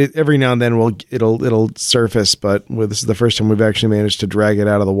think that every now and then it'll surface, but this is the first time we've actually managed to drag it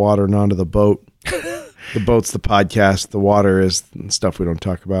out of the water and onto the boat. The boat's the podcast. The water is stuff we don't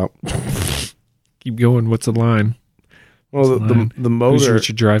talk about. Keep going. What's the line? Well, the motor... Who's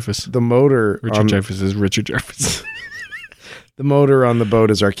Richard Dreyfuss? The motor... Richard Dreyfuss is Richard Dreyfuss. The motor on the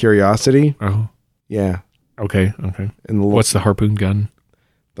boat is our curiosity. Oh. Yeah. Okay. And what's the harpoon gun?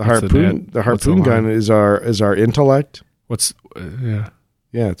 The harpoon gun is our intellect. Yeah,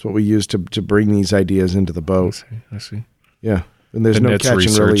 it's what we use to bring these ideas into the boat. I see. Yeah, and there's no catch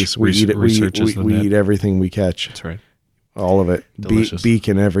and release. We eat it. We eat everything we catch. That's right. All of it. Beak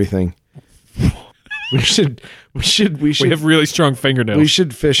and everything. We have really strong fingernails. We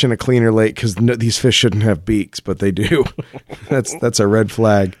should fish in a cleaner lake because these fish shouldn't have beaks, but they do. That's a red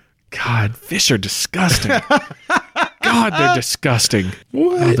flag. God, fish are disgusting. God, they're disgusting.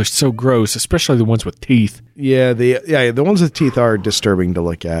 What? Oh, they're so gross, especially the ones with teeth. Yeah, the ones with teeth are disturbing to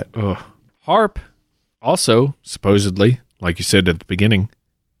look at. Ugh. HAARP, also, supposedly, like you said at the beginning,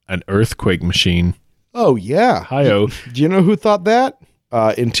 an earthquake machine. Oh, yeah. Hi-yo. Do you know who thought that?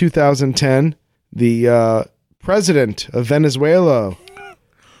 In 2010, the president of Venezuela,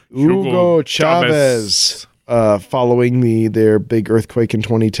 Hugo Chavez, following their big earthquake in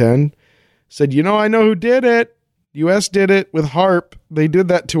 2010, said, I know who did it. U.S. did it with HAARP. They did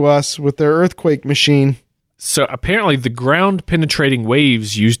that to us with their earthquake machine. So apparently the ground-penetrating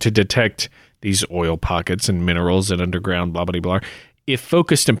waves used to detect these oil pockets and minerals and underground blah, blah, blah, if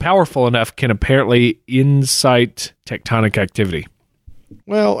focused and powerful enough, can apparently incite tectonic activity.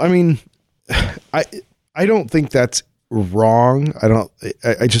 Well, I mean, I don't think that's wrong.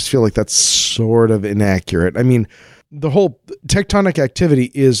 I just feel like that's sort of inaccurate. I mean, the whole tectonic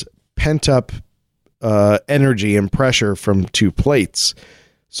activity is pent up energy and pressure from two plates.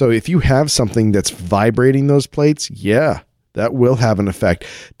 So if you have something that's vibrating those plates, yeah, that will have an effect.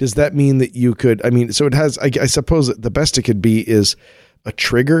 Does that mean that you could, so it has, I suppose that the best it could be is a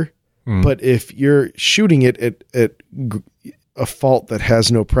trigger, but if you're shooting it at a fault that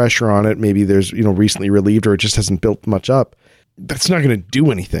has no pressure on it, maybe there's, recently relieved or it just hasn't built much up, that's not going to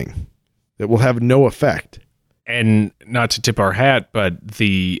do anything. It will have no effect. And not to tip our hat, but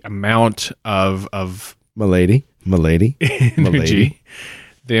the amount of Milady, energy,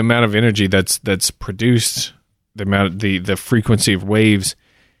 the amount of energy that's produced, the frequency of waves,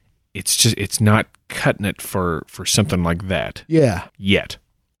 it's not cutting it for something like that. Yeah. Yet.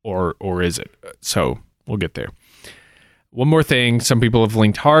 Or is it? So we'll get there. One more thing, some people have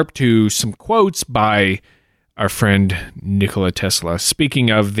linked HAARP to some quotes by our friend Nikola Tesla, speaking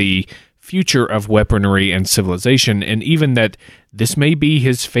of the future of weaponry and civilization, and even that this may be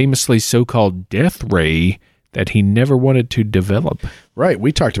his famously so-called death ray that he never wanted to develop. Right,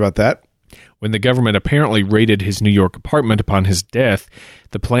 we talked about that. When the government apparently raided his New York apartment upon his death,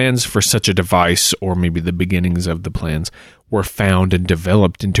 the plans for such a device, or maybe the beginnings of the plans, were found and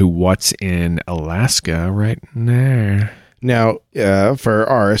developed into what's in Alaska right there. Now, for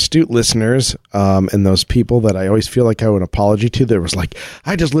our astute listeners and those people that I always feel like I owe an apology to, that was like,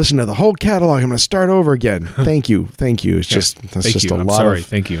 I just listened to the whole catalog. I'm going to start over again. Thank you. It's just a lot. Sorry.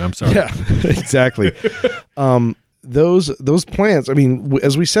 Thank you. I'm sorry. Yeah, exactly. Those plans.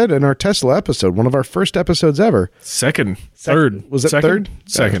 As we said in our Tesla episode, one of our first episodes ever. Third. Was it second? third?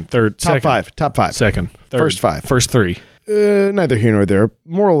 Second. Third. Top five. Second. Third. First five. First three. Neither here nor there.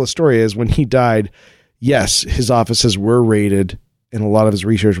 Moral of the story is when he died, yes, his offices were raided and a lot of his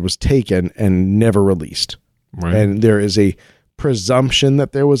research was taken and never released. Right. And there is a presumption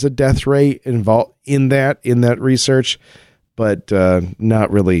that there was a death ray involved in that research, but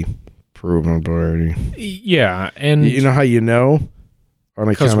not really proven. Yeah. And you know how you know?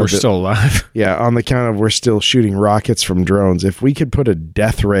 Because we're still alive. Yeah, on the count of we're still shooting rockets from drones. If we could put a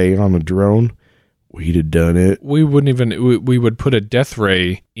death ray on a drone, we'd have done it. We wouldn't even, we would put a death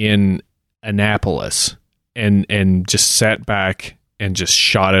ray in Annapolis and just sat back and just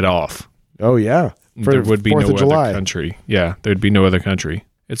shot it off. Oh, yeah. There would be no other country. Yeah, there'd be no other country.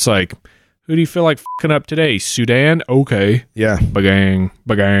 It's like, who do you feel like fucking up today? Sudan? Okay. Yeah. Bagang,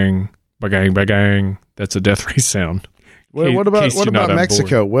 bagang, bagang, bagang. That's a death ray sound. Well, what about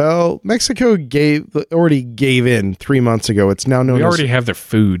Mexico? Well, Mexico already gave in 3 months ago. It's now known. We already have their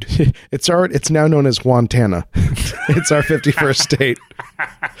food. It's now known as Guantana. It's our 51st state.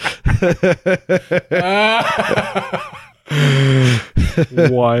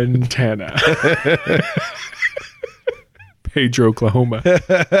 Guantana. Pedro, Oklahoma.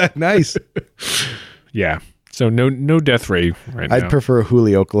 Nice. Yeah. So no death ray right now. I'd prefer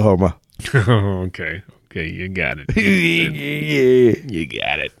Hooley, Oklahoma. Okay. You got it. You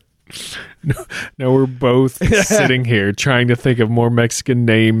got it. No, we're both sitting here trying to think of more Mexican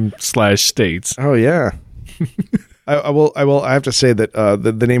name/states. Oh yeah. I will. I have to say that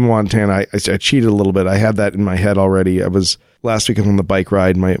the name Montana, I cheated a little bit. I had that in my head already. I was last week on the bike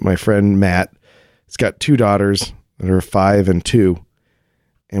ride. My friend Matt, he's got 2 daughters that are 5 and 2,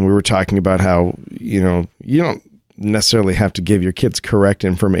 and we were talking about how you don't necessarily have to give your kids correct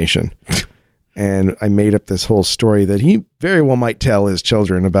information. And I made up this whole story that he very well might tell his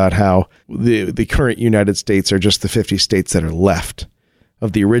children about how the current United States are just the 50 states that are left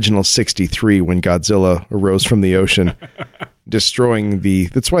of the original 63 when Godzilla arose from the ocean, destroying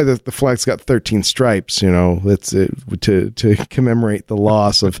that's why the flag's got 13 stripes, that's to commemorate the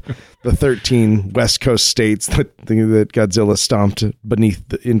loss of the 13 West Coast states that Godzilla stomped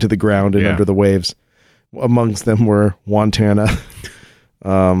into the ground and under the waves. Amongst them were Montana,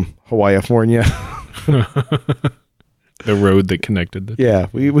 Hawaii-California. The road that connected them. Yeah,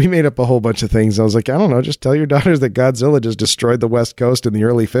 we made up a whole bunch of things. I was like, I don't know, just tell your daughters that Godzilla just destroyed the West Coast in the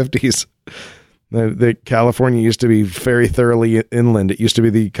early 50s. That California used to be very thoroughly inland. It used to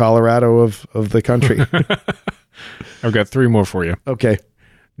be the Colorado of the country. I've got 3 more for you. Okay.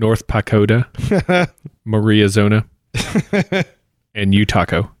 North Dakota, Maria Zona, and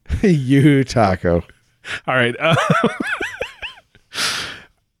Utaco. Utaco. All right.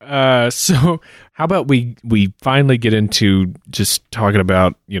 So how about we finally get into just talking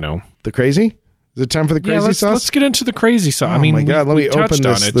about, the crazy? Is it time for the crazy sauce? Let's get into the crazy sauce. Oh my God, let me open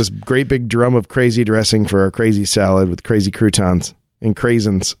this great big drum of crazy dressing for our crazy salad with crazy croutons and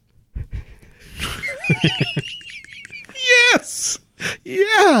craisins. Yes!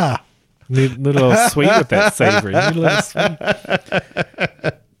 Yeah! Need a little sweet with that savory. Need a little sweet.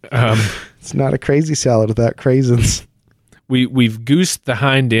 It's not a crazy salad without craisins. We've goosed the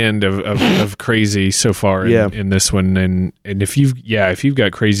hind end of crazy so far in this one, and if you've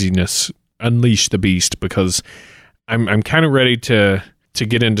got craziness, unleash the beast, because I'm kind of ready to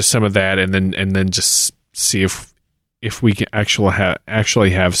get into some of that, and then just see if we can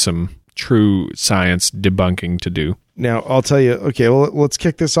actually have some true science debunking to do. Now I'll tell you. Okay, well, let's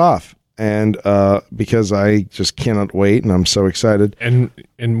kick this off, and because I just cannot wait, and I'm so excited, and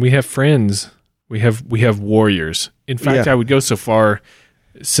we have friends. We have warriors. In fact, I would go so far,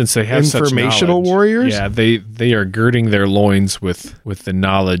 since they have informational such knowledge, warriors. Yeah, they are girding their loins with the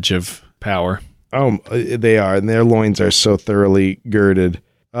knowledge of power. Oh, they are, and their loins are so thoroughly girded.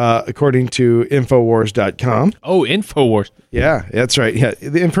 According to Infowars.com. Oh, Infowars. Yeah, that's right. Yeah,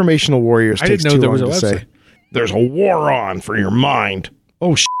 the informational warriors. I takes didn't know too there was long a to website. say. There's a war on for your mind.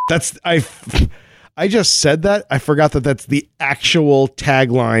 Oh, I just said that. I forgot that's the actual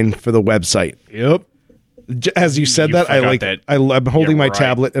tagline for the website. Yep. As you said that, I'm holding my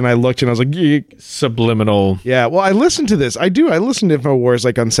tablet and I looked and I was like, Yeek. Subliminal. Yeah. Well, I listened to this. I listen to InfoWars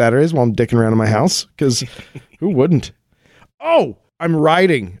like on Saturdays while I'm dicking around in my house, because who wouldn't? Oh, I'm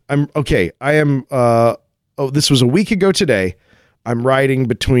riding. This was a week ago today. I'm riding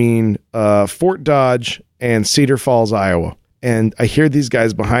between Fort Dodge and Cedar Falls, Iowa. And I hear these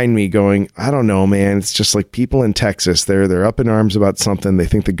guys behind me going, I don't know, man. It's just like people in Texas. They're up in arms about something. They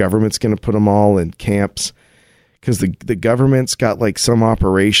think the government's going to put them all in camps because the government's got like some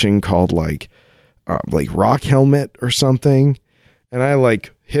operation called like Rock Helmet or something. And I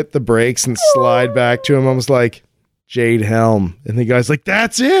like hit the brakes and slide back to him. I was like, Jade Helm. And the guy's like,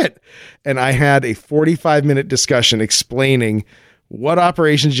 that's it. And I had a 45-minute discussion explaining what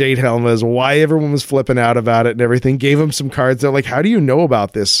Operation Jade Helm is, why everyone was flipping out about it and everything. Gave him some cards. They're like, how do you know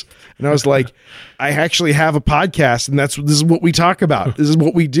about this? And I was like, I actually have a podcast, and this is what we talk about. This is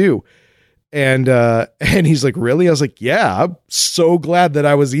what we do. And he's like, really? I was like, yeah, I'm so glad that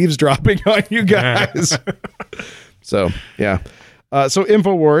I was eavesdropping on you guys. So, yeah. So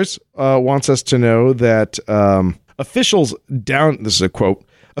InfoWars wants us to know that officials this is a quote,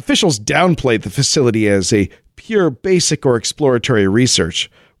 officials downplayed the facility as a pure basic or exploratory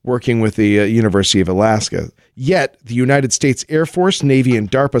research working with the University of Alaska. Yet, the United States Air Force, Navy, and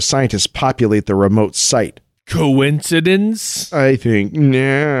DARPA scientists populate the remote site. Coincidence? I think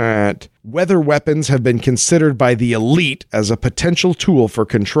not. Weather weapons have been considered by the elite as a potential tool for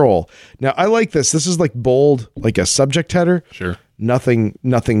control. Now, I like this. This is like bold, like a subject header. Sure. Nothing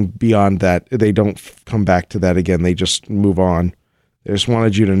beyond that. They don't come back to that again. They just move on. They just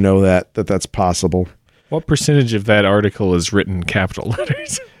wanted you to know that's possible. What percentage of that article is written capital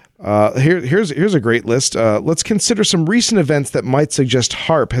letters? Here's a great list. Let's consider some recent events that might suggest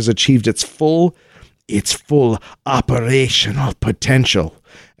HAARP has achieved its full its full operational potential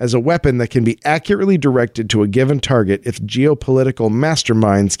as a weapon that can be accurately directed to a given target if geopolitical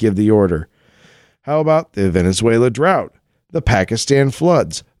masterminds give the order. How about the Venezuela drought, the Pakistan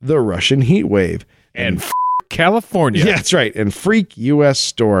floods, the Russian heat wave, and California? Yeah, that's right, and freak U.S.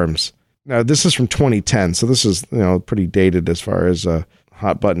 storms. Now, this is from 2010, so this is pretty dated as far as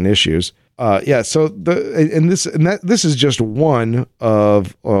hot button issues. So this is just one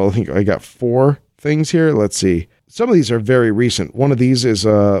of I think I got 4 things here. Let's see. Some of these are very recent. One of these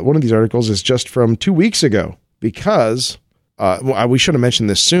articles is just from 2 weeks ago because we should have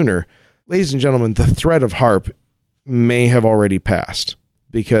mentioned this sooner. Ladies and gentlemen, the threat of HAARP may have already passed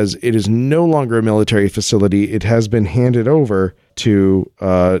because it is no longer a military facility. It has been handed over to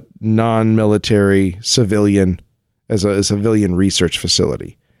non-military civilian as a civilian research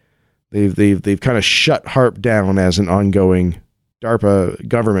facility. They've kind of shut HAARP down as an ongoing DARPA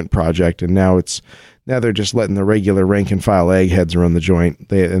government project, and now they're just letting the regular rank and file eggheads run the joint.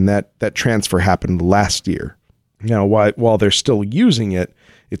 That transfer happened last year. Now, while they're still using it,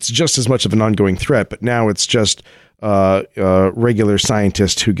 it's just as much of an ongoing threat, but now it's just regular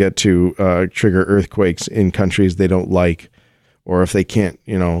scientists who get to trigger earthquakes in countries they don't like, or if they can't,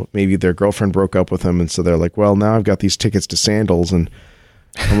 maybe their girlfriend broke up with them, and so they're like, well, now I've got these tickets to Sandals, and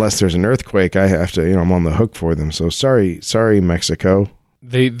unless there's an earthquake, I have to, I'm on the hook for them. So sorry, Mexico.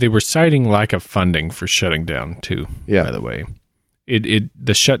 They were citing lack of funding for shutting down too. Yeah. By the way,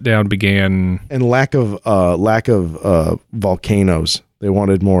 the shutdown began and lack of volcanoes. They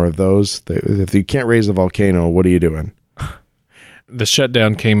wanted more of those. If you can't raise a volcano, what are you doing? The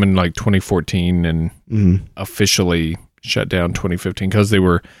shutdown came in like 2014 and officially shut down 2015 because they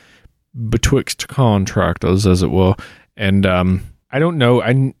were betwixt contractors, as it were. And I don't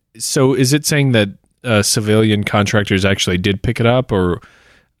know. So is it saying that civilian contractors actually did pick it up, or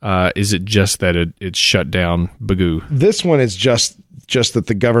is it just that it's shut down? Bagoo. This one is just that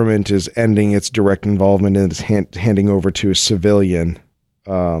the government is ending its direct involvement and is handing over to a civilian.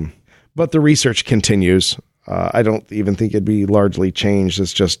 But the research continues. I don't even think it'd be largely changed.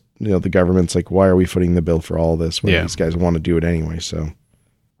 It's just, the government's like, why are we footing the bill for all this when these guys want to do it anyway? So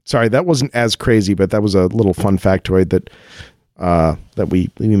sorry, that wasn't as crazy, but that was a little fun factoid that we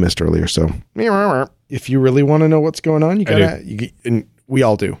missed earlier. So if you really want to know what's going on, and we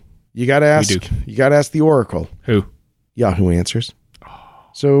all do. You got to ask. You got to ask the Oracle. Who? Yahoo Answers.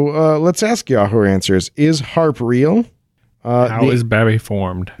 So let's ask Yahoo Answers. Is HAARP real? How is Babby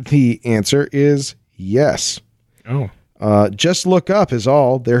formed? The answer is yes. Oh. Just look up is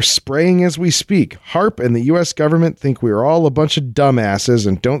all. They're spraying as we speak. HAARP and the U.S. government think we are all a bunch of dumbasses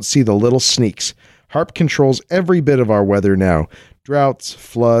and don't see the little sneaks. HAARP controls every bit of our weather now. Droughts,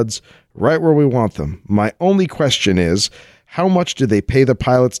 floods, right where we want them. My only question is, how much do they pay the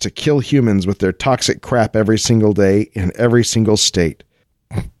pilots to kill humans with their toxic crap every single day in every single state?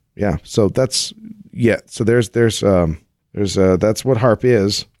 Yeah, so that's So there's that's what HAARP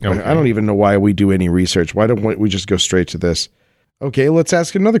is. Okay. I don't even know why we do any research. Why don't we just go straight to this? Okay, let's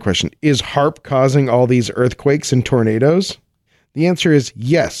ask another question. Is HAARP causing all these earthquakes and tornadoes? The answer is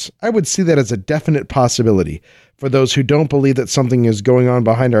yes. I would see that as a definite possibility. For those who don't believe that something is going on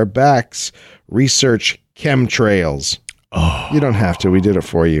behind our backs, research chemtrails. Oh. You don't have to. We did it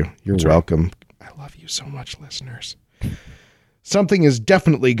for you. You're welcome. Right. I love you so much, listeners. Something is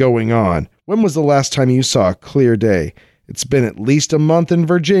definitely going on. When was the last time you saw a clear day? It's been at least a month in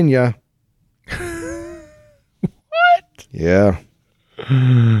Virginia. What? Yeah.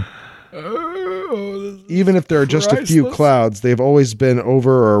 Even if there are just a few clouds, they've always been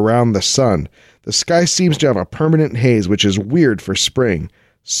over or around the sun. The sky seems to have a permanent haze, which is weird for spring.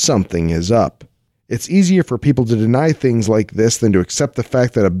 Something is up. It's easier for people to deny things like this than to accept the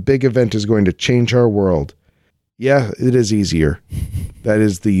fact that a big event is going to change our world. Yeah, it is easier. That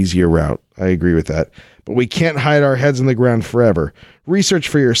is the easier route. I agree with that. But we can't hide our heads in the ground forever. Research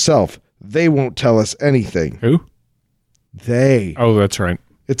for yourself. They won't tell us anything. Who? They. Oh, that's right.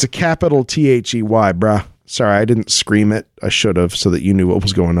 It's a capital THEY, bruh. Sorry, I didn't scream it. I should have, so that you knew what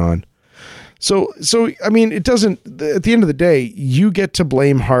was going on. So I mean, it doesn't, at the end of the day, you get to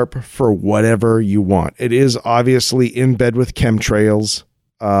blame HAARP for whatever you want. It is obviously in bed with chemtrails.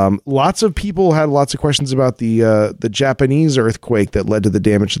 Lots of people had lots of questions about the Japanese earthquake that led to the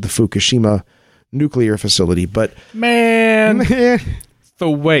damage to the Fukushima nuclear facility, but man, the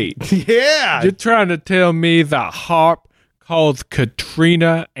wait. Yeah. You're trying to tell me the HAARP caused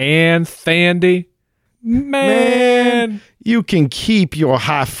Katrina and Sandy? Man, you can keep your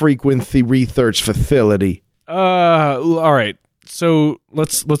high frequency research facility. All right. So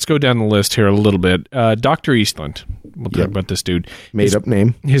let's go down the list here a little bit. Dr. Eastland. We'll talk about this dude. Made up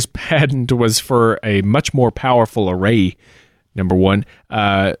name. His patent was for a much more powerful array. Number one,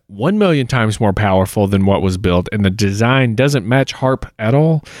 1 million times more powerful than what was built, and the design doesn't match HAARP at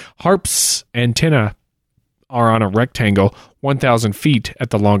all. HAARP's antenna are on a rectangle 1,000 feet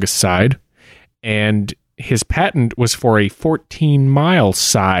at the longest side, and his patent was for a 14-mile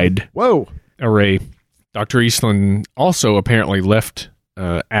side array. Dr. Eastland also apparently left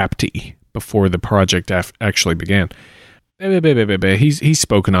APT before the project actually began. He's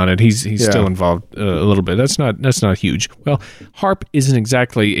spoken on it. He's still involved a little bit. That's not huge. Well, HAARP isn't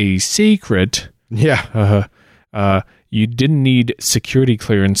exactly a secret. Yeah. You didn't need security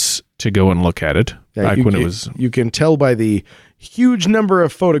clearance to go and look at it back when it was. You can tell by the huge number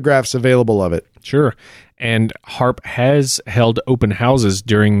of photographs available of it. Sure. And HAARP has held open houses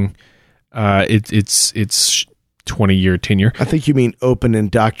during its 20-year tenure. I think you mean open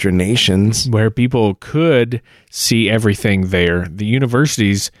indoctrinations. Where people could see everything there. The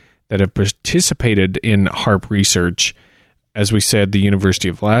universities that have participated in HAARP research, as we said, the University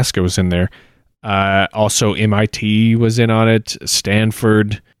of Alaska was in there. Also, MIT was in on it,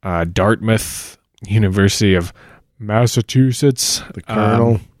 Stanford, Dartmouth, University of Massachusetts. The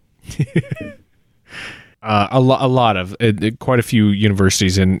Colonel. Quite a few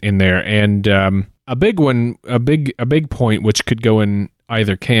universities in there. And a big one, a big point, which could go in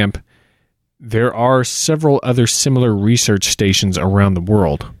either camp, there are several other similar research stations around the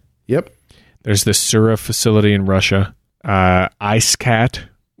world. Yep. There's the Sura facility in Russia, IceCat,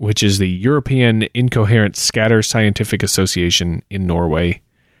 which is the European Incoherent Scatter Scientific Association in Norway,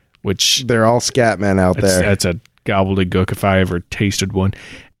 which... They're all scat men out there. That's a gobbledygook if I ever tasted one.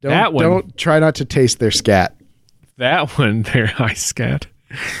 Don't try not to taste their scat. That one, their IceCat.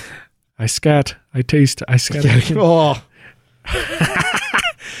 I scat. I taste. I scat. Oh.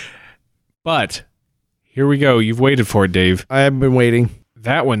 But here we go. You've waited for it, Dave. I haven't been waiting.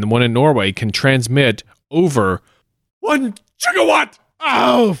 That one, the one in Norway, can transmit over 1 gigawatt.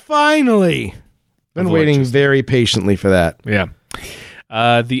 Oh, finally. Been waiting very patiently for that. Yeah.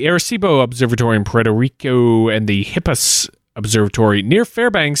 The Arecibo Observatory in Puerto Rico and the Hippas Observatory near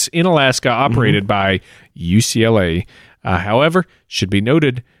Fairbanks in Alaska, operated by UCLA. However, should be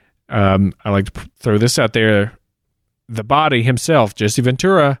noted, I like to throw this out there, the body himself, Jesse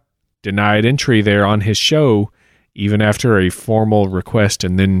Ventura, denied entry there on his show, even after a formal request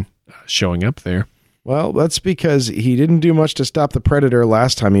and then showing up there. Well, that's because he didn't do much to stop the Predator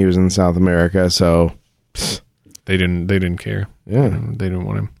last time he was in South America, so... They didn't care. Yeah. They didn't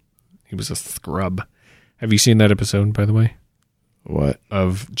want him. He was a scrub. Have you seen that episode, by the way? What?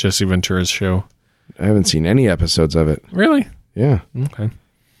 Of Jesse Ventura's show? I haven't seen any episodes of it. Really? Yeah. Okay.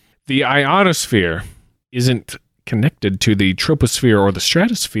 The ionosphere isn't connected to the troposphere or the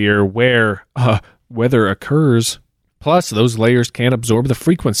stratosphere where weather occurs. Plus, those layers can't absorb the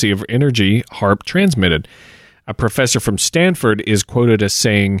frequency of energy HAARP transmitted. A professor from Stanford is quoted as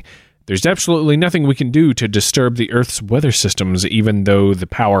saying, "There's absolutely nothing we can do to disturb the Earth's weather systems, even though the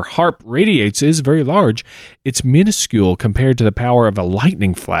power HAARP radiates is very large. It's minuscule compared to the power of a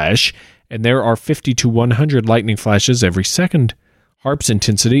lightning flash, and there are 50 to 100 lightning flashes every second. HAARP's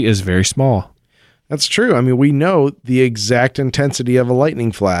intensity is very small." That's true. I mean, we know the exact intensity of a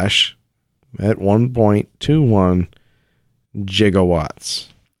lightning flash at 1.21 gigawatts.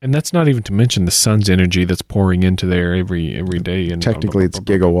 And that's not even to mention the sun's energy that's pouring into there every day. And technically, it's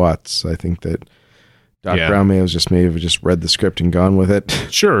gigawatts. I think that Doc Brown may have just read the script and gone with it.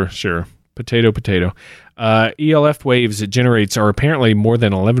 Sure. Potato. ELF waves it generates are apparently more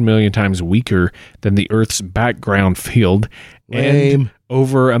than 11 million times weaker than the Earth's background field. Lame. And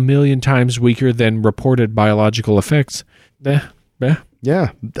over 1 million times weaker than reported biological effects.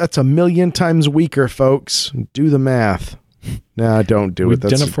 Yeah, that's 1 million times weaker, folks. Do the math. No, don't do it. We've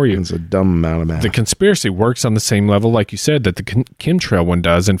done it for you. It's a dumb amount of math. The conspiracy works on the same level, like you said, that the chemtrail one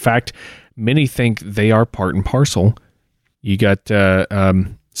does. In fact, many think they are part and parcel. You got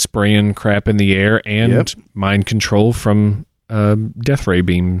spraying crap in the air and mind control from death ray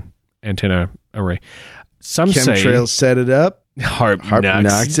beam antenna array. Some say chemtrails set it up. HAARP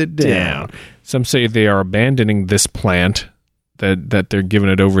knocks it down. Some say they are abandoning this plant, that they're giving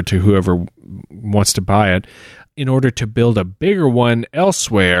it over to whoever wants to buy it, in order to build a bigger one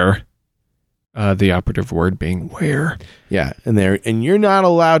elsewhere. The operative word being where. Yeah, and you're not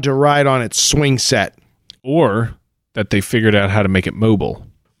allowed to ride on its swing set. Or that they figured out how to make it mobile.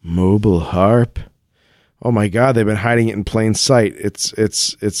 Mobile HAARP. Oh my God, they've been hiding it in plain sight. It's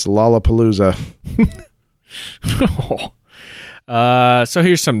Lollapalooza. So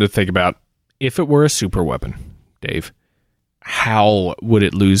here's something to think about. If it were a super weapon, Dave, how would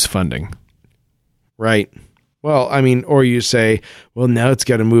it lose funding? Right. Well, I mean, or you say, well, now it's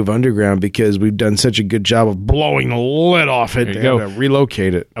got to move underground because we've done such a good job of blowing the lid off it to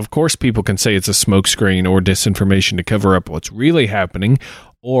relocate it. Of course, people can say it's a smokescreen or disinformation to cover up what's really happening,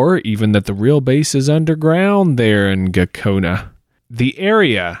 or even that the real base is underground there in Gakona. The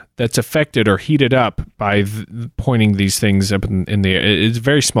area that's affected or heated up by pointing these things up in the air is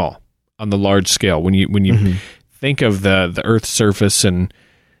very small on the large scale. When you think of the Earth's surface and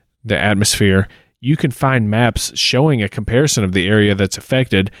the atmosphere, you can find maps showing a comparison of the area that's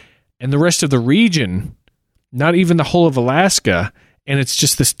affected and the rest of the region, not even the whole of Alaska, and it's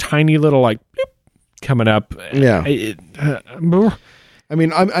just this tiny little bloop, coming up. Yeah. I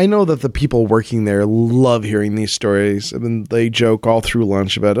mean, I know that the people working there love hearing these stories. I mean, they joke all through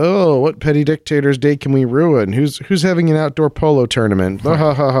lunch about, oh, what petty dictator's day can we ruin? Who's having an outdoor polo tournament? Right.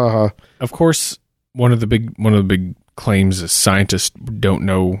 Ha ha ha ha. Of course, one of the big claims is scientists don't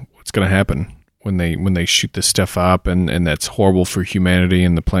know what's going to happen when they shoot this stuff up, and that's horrible for humanity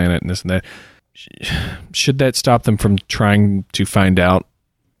and the planet and this and that. Should that stop them from trying to find out?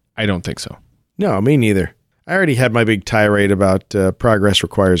 I don't think so. No, me neither. I already had my big tirade about progress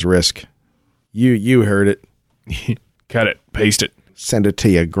requires risk. You heard it. Cut it, paste it, send it to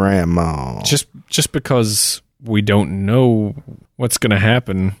your grandma. Just because we don't know what's going to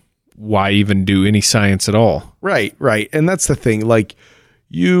happen, why even do any science at all? Right. And that's the thing. I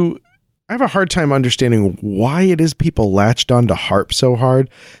have a hard time understanding why it is people latched onto HAARP so hard.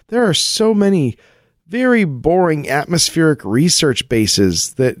 There are so many very boring atmospheric research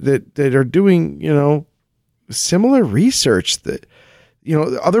bases that are doing, similar research that,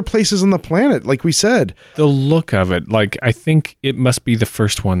 other places on the planet, like we said. The look of it, I think it must be the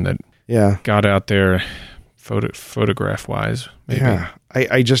first one that got out there photograph wise. Maybe. Yeah.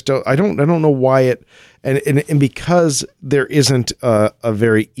 I just don't know why it, and because there isn't a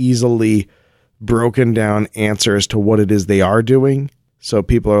very easily broken down answer as to what it is they are doing. So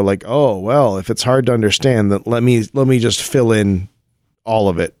people are like, oh, well, if it's hard to understand, then let me just fill in all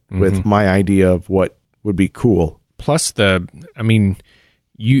of it with my idea of what would be cool. Plus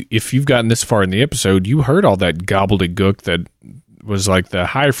if you've gotten this far in the episode, you heard all that gobbledygook that was like the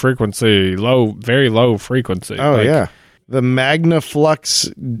high frequency, very low frequency. Oh, yeah. The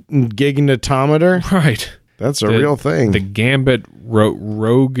magnaflux gignetometer. Right. That's a real thing. The Gambit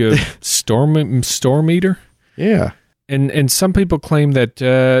Rogue storm meter. Yeah. And some people claim that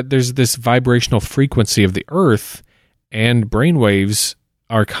there's this vibrational frequency of the Earth, and brainwaves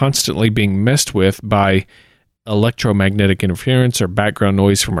are constantly being messed with by electromagnetic interference or background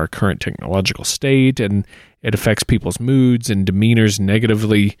noise from our current technological state, and it affects people's moods and demeanors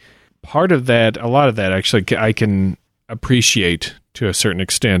negatively. Part of that, a lot of that actually, I can appreciate to a certain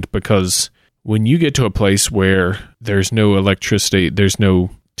extent, because when you get to a place where there's no electricity, there's no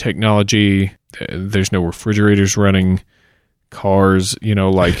technology, there's no refrigerators running, cars, Are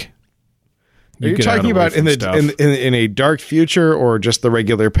you talking about in a dark future or just the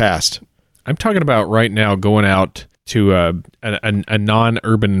regular past? I'm talking about right now going out to a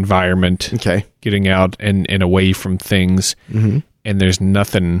non-urban environment, getting out and away from things, and there's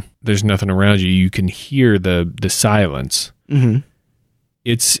nothing around you. You can hear the silence.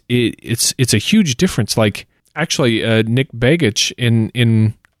 It's a huge difference. Actually, Nick Begich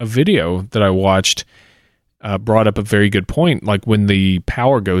in a video that I watched brought up a very good point. Like when the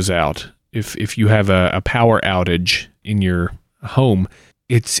power goes out, if you have a power outage in your home,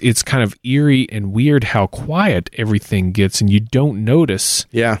 it's kind of eerie and weird how quiet everything gets, and you don't notice.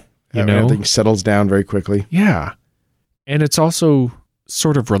 Yeah, everything settles down very quickly. Yeah, and it's also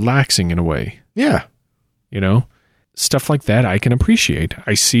sort of relaxing in a way. Yeah, stuff like that I can appreciate.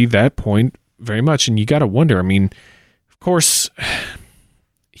 I see that point very much, and you got to wonder. I mean, of course,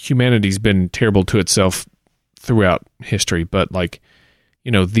 humanity's been terrible to itself throughout history, but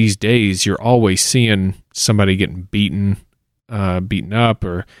these days you're always seeing somebody getting beaten up,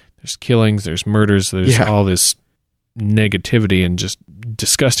 or there's killings, there's murders, there's all this negativity and just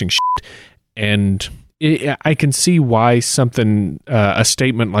disgusting shit. And I can see why a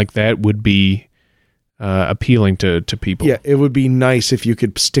statement like that would be appealing to people. Yeah, it would be nice if you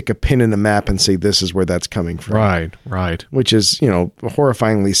could stick a pin in the map and say this is where that's coming from. Right. Which is,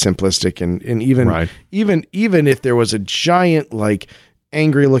 horrifyingly simplistic, and even if there was a giant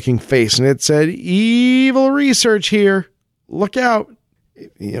angry looking face and it said evil research here, look out.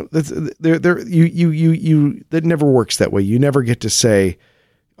 That never works that way. You never get to say,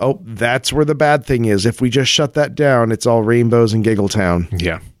 oh, that's where the bad thing is. If we just shut that down, it's all rainbows and Giggletown.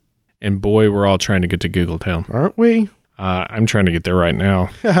 Yeah. And boy, we're all trying to get to Giggletown. Aren't we? I'm trying to get there right now.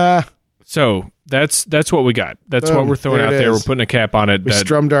 So that's what we got. That's what we're throwing out there. We're putting a cap on it. We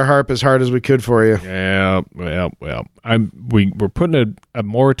strummed our harp as hard as we could for you. Yeah, well. We're putting a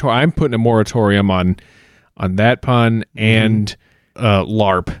moratorium. I'm putting a moratorium on that pun and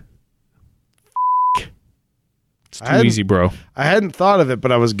LARP. It's too easy, bro. I hadn't thought of it,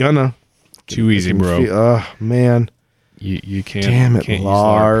 but I was gonna. Too easy, bro. Oh man. You can't. Damn it, can't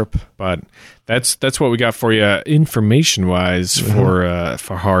LARP. Use LARP. But that's what we got for you, information wise, for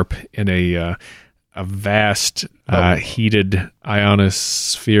HAARP in a vast, heated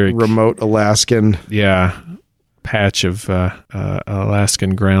ionospheric remote Alaskan, patch of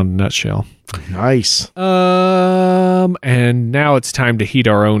Alaskan ground nutshell. Nice. And now it's time to heat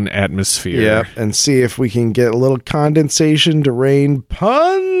our own atmosphere. Yeah, and see if we can get a little condensation to rain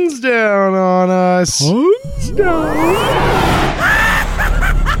puns down on us. Puns down.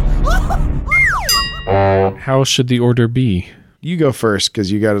 How should the order be? You go first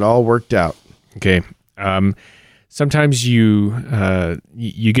because you got it all worked out. Okay. Sometimes you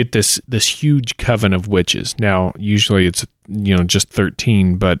get this huge coven of witches. Now, usually it's just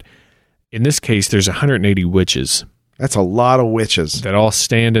 13, but in this case, there's 180 witches. That's a lot of witches that all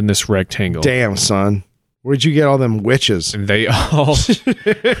stand in this rectangle. Damn, son, where'd you get all them witches? And they all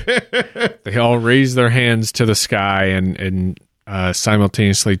raise their hands to the sky and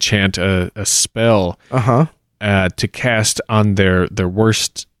simultaneously chant a spell. To cast on their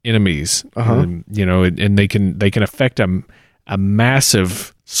worst enemies. And they can affect a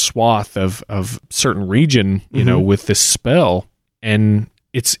massive swath of certain region, with this spell. And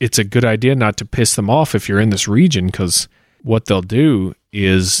it's a good idea not to piss them off if you're in this region, because what they'll do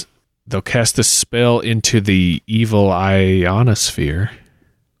is they'll cast this spell into the evil ionosphere.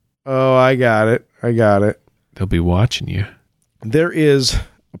 Oh, I got it. They'll be watching you. There is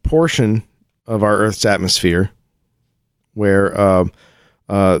a portion of our Earth's atmosphere where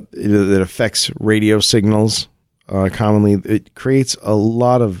it affects radio signals. Commonly, it creates a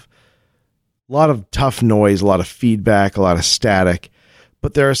lot of tough noise, a lot of feedback, a lot of static.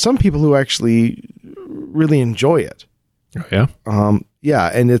 But there are some people who actually really enjoy it. Oh,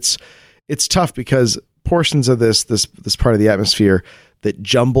 yeah? And it's tough because portions of this part of the atmosphere that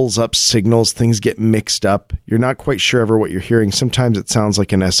jumbles up signals, things get mixed up. You're not quite sure ever what you're hearing. Sometimes it sounds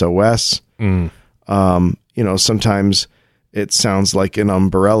like an SOS. Sometimes it sounds like an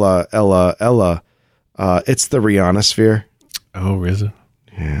umbrella, Ella. It's the Rihannasphere. Oh, is it?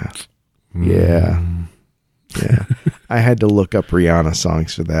 Yeah. Yeah. I had to look up Rihanna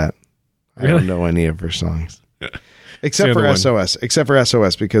songs for that. Really? I don't know any of her songs. Except for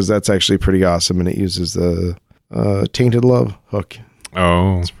SOS, because that's actually pretty awesome, and it uses the Tainted Love hook.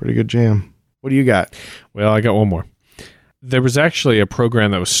 Oh. It's a pretty good jam. What do you got? Well, I got one more. There was actually a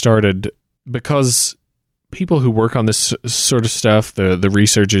program that was started because people who work on this sort of stuff, the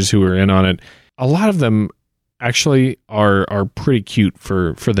researchers who are in on it, a lot of them actually are pretty cute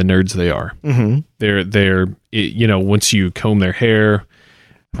for the nerds they are. Mm-hmm. They're once you comb their hair,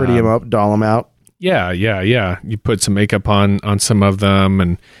 pretty them up, doll them out. Yeah. You put some makeup on some of them,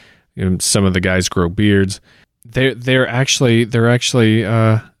 and some of the guys grow beards. They're actually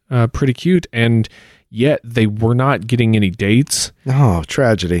pretty cute, and yet they were not getting any dates. Oh,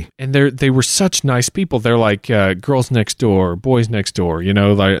 tragedy! And they were such nice people. They're like girls next door, boys next door.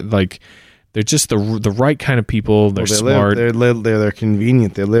 Like they're just the right kind of people. They're smart. They're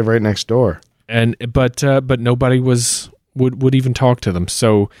convenient. They live right next door. But nobody would even talk to them.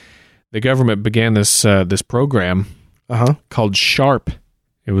 So the government began this program called HAARP.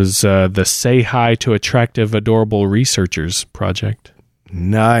 It was the Say Hi to Attractive Adorable Researchers project.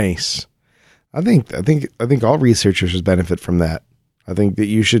 Nice. I think all researchers should benefit from that. I think that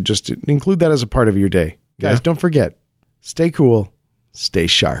you should just include that as a part of your day. Guys, don't forget, stay cool, stay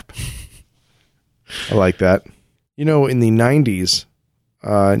sharp. I like that. In the 90s,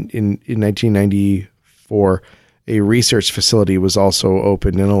 in 1994, a research facility was also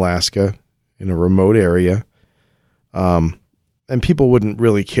opened in Alaska in a remote area. And people wouldn't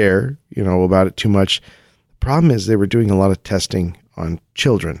really care, about it too much. The problem is they were doing a lot of testing on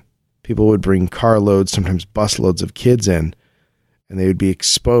children. People would bring carloads, sometimes busloads of kids in, and they would be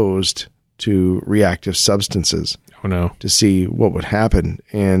exposed to reactive substances. Oh, no. To see what would happen.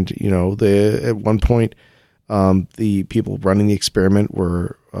 And, at one point, the people running the experiment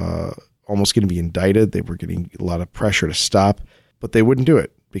were almost going to be indicted. They were getting a lot of pressure to stop, but they wouldn't do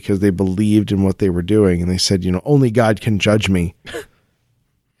it because they believed in what they were doing. And they said, only God can judge me.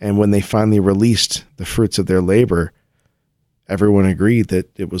 And when they finally released the fruits of their labor, everyone agreed that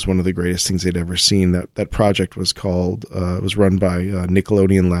it was one of the greatest things they'd ever seen. That project was called, it was run by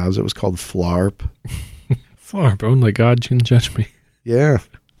Nickelodeon Labs. It was called FLARP. FLARP, only God can judge me. Yeah.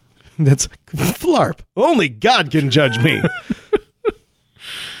 That's flarp. Only God can judge me.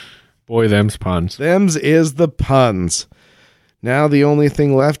 Boy, them's puns. Them's is the puns. Now the only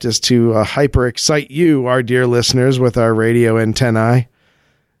thing left is to hyper-excite you, our dear listeners, with our radio antennae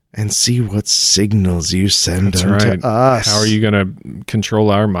and see what signals you send to us. How are you going to control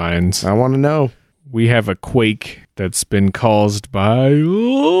our minds? I want to know. We have a quake that's been caused by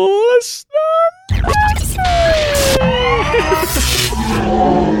listeners.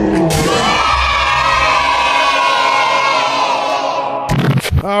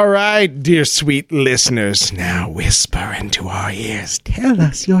 All right, dear sweet listeners, now whisper into our ears. Tell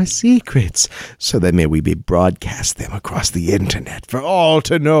us your secrets, so that may we broadcast them across the internet for all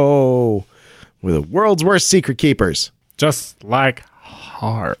to know. We're the world's worst secret keepers. Just like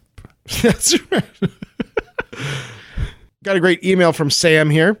HAARP. That's right. Got a great email from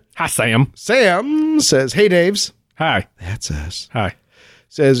Sam here. Hi, Sam. Sam says, hey, Daves. Hi. That's us. Hi.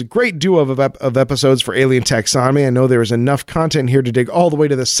 Says, great duo of episodes for Alien Taxonomy. I know there is enough content here to dig all the way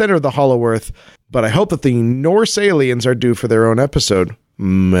to the center of the Hollow Earth, but I hope that the Norse aliens are due for their own episode.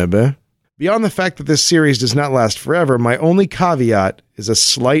 Maybe. Beyond the fact that this series does not last forever, my only caveat is a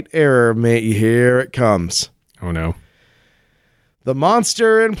slight error. Here it comes. Oh, no. The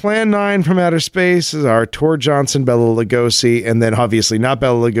monster in Plan 9 from outer space is our Tor Johnson, Bela Lugosi, and then obviously not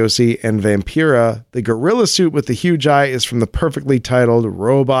Bela Lugosi, and Vampira. The gorilla suit with the huge eye is from the perfectly titled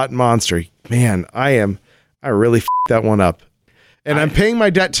Robot Monster. Man, I really f***ed that one up. And I'm paying my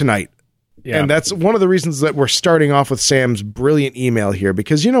debt tonight. Yeah. And that's one of the reasons that we're starting off with Sam's brilliant email here,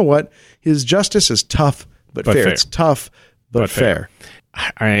 because you know what? His justice is tough, but fair. It's tough, but fair.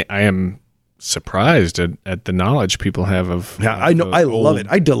 I am surprised at the knowledge people have of. Yeah, I know. I love it.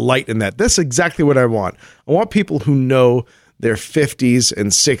 I delight in that. That's exactly what I want. I want people who know their 50s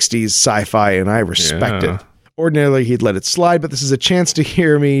and 60s sci-fi, and I respect it. Ordinarily, he'd let it slide, but this is a chance to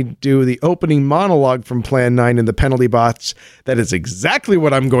hear me do the opening monologue from Plan 9 in the penalty box. That is exactly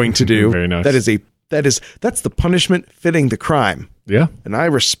what I'm going to do. Very nice. That's the punishment fitting the crime. Yeah. And I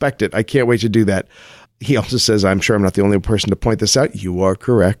respect it. I can't wait to do that. He also says, I'm sure I'm not the only person to point this out. You are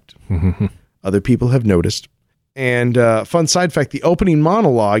correct. Other people have noticed. And fun side fact, the opening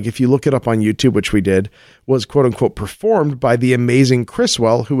monologue, if you look it up on YouTube, which we did, was quote-unquote performed by the amazing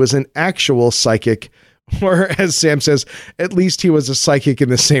Chriswell, who was an actual psychic, or as Sam says, at least he was a psychic in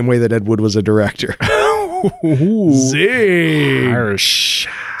the same way that Ed Wood was a director. Zing!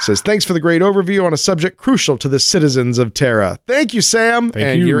 Says, thanks for the great overview on a subject crucial to the citizens of Terra. Thank you, Sam.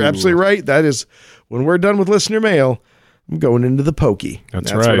 Thank you. You're absolutely right. That is, when we're done with listener mail, I'm going into the pokey.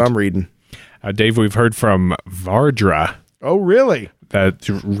 That's right. That's what I'm reading. Dave, we've heard from Vardra. Oh, really? That's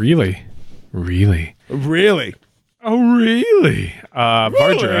really? Really? Oh, really?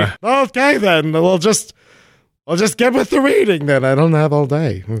 Vardra. Okay, then. I'll just get with the reading, then. I don't have all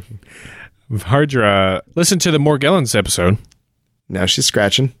day. Vardra listened to the Morgellons episode. Now she's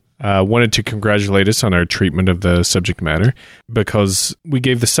scratching. Wanted to congratulate us on our treatment of the subject matter, because we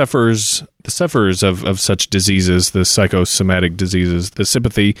gave the sufferers of such diseases, the psychosomatic diseases, the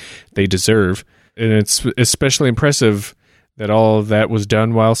sympathy they deserve. And it's especially impressive that all of that was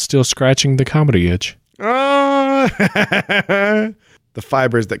done while still scratching the comedy itch. Oh, the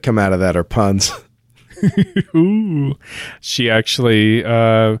fibers that come out of that are puns. Ooh. She actually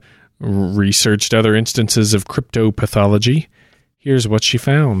researched other instances of cryptopathology. Here's what she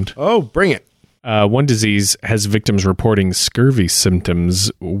found. Oh, bring it. One disease has victims reporting scurvy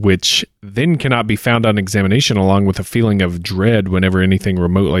symptoms, which then cannot be found on examination, along with a feeling of dread whenever anything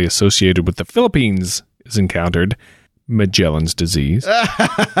remotely associated with the Philippines is encountered. Magellan's disease.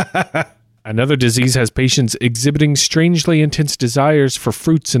 Another disease has patients exhibiting strangely intense desires for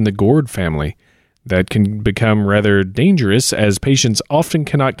fruits in the gourd family. That can become rather dangerous, as patients often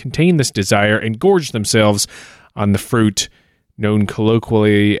cannot contain this desire and gorge themselves on the fruit, known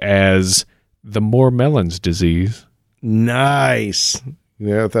colloquially as the Morgellons disease. Nice.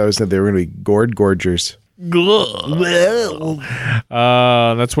 Yeah, I thought I said they were going to be gourd gorgers. That's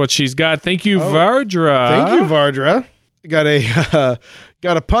what she's got. Thank you, Vardra. Thank you, Vardra.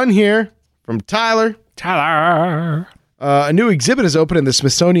 Got a pun here from Tyler. A new exhibit is open in the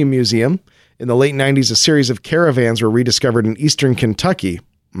Smithsonian Museum. In the late 90s, a series of caravans were rediscovered in eastern Kentucky.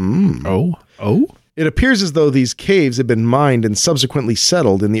 Oh. It appears as though these caves had been mined and subsequently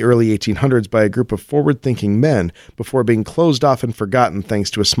settled in the early 1800s by a group of forward-thinking men before being closed off and forgotten thanks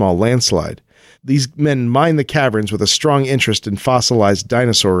to a small landslide. These men mined the caverns with a strong interest in fossilized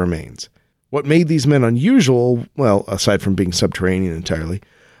dinosaur remains. What made these men unusual, well, aside from being subterranean entirely,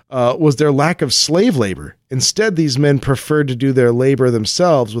 was their lack of slave labor. Instead, these men preferred to do their labor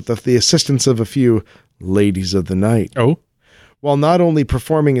themselves with the assistance of a few ladies of the night. Oh. While not only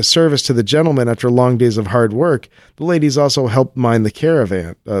performing a service to the gentleman after long days of hard work, the ladies also help mind the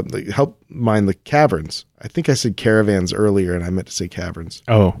caverns. I think I said caravans earlier, and I meant to say caverns.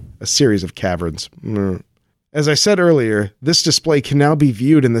 Oh. A series of caverns. As I said earlier, this display can now be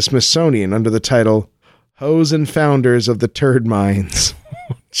viewed in the Smithsonian under the title, Hoes and Founders of the Turd Mines.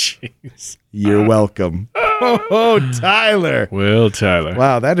 Jeez. You're welcome. Oh, Tyler. Well, Tyler.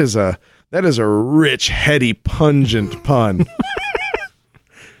 Wow, that is a rich, heady, pungent pun.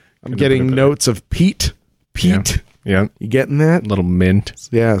 I'm getting notes of peat. Peat. Yeah. You getting that? A little mint.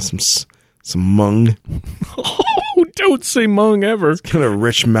 Yeah, some mung. Oh, don't say mung ever. It's kind of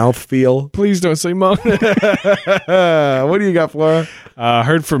rich mouthfeel. Please don't say mung. What do you got, Flora?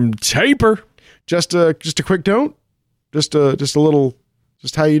 Heard from Taper. Just a quick note? Just a little,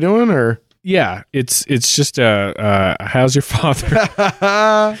 just how you doing, or? Yeah, it's just how's your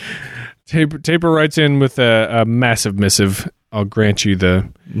father? Taper writes in with a massive missive. I'll grant you the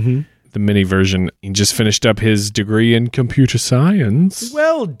mini version. He just finished up his degree in computer science.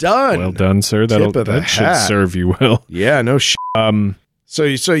 Well done. Well done, sir. That should serve you well. Yeah, no shit. So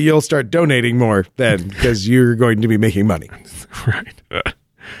you'll start donating more then, because you're going to be making money. Right.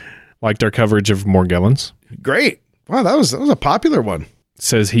 Liked our coverage of Morgellons. Great. Wow, that was a popular one.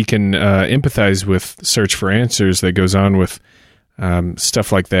 Says he can empathize with Search for Answers that goes on with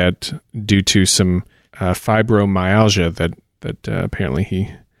stuff like that due to some fibromyalgia that apparently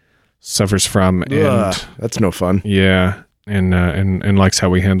he suffers from. And that's no fun. Yeah, and likes how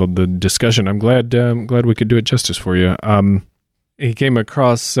we handled the discussion. I'm glad we could do it justice for you. He came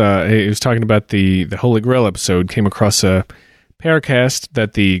across. He was talking about the Holy Grail episode. Came across a Paracast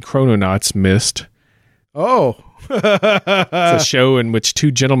that the Chrononauts missed. Oh. It's a show in which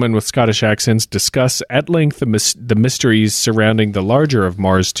two gentlemen with Scottish accents discuss at length the mysteries surrounding the larger of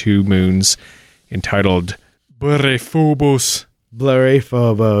Mars' two moons, entitled Blurryphobos.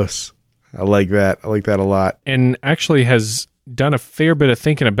 Blurryphobos. I like that. I like that a lot. And actually has done a fair bit of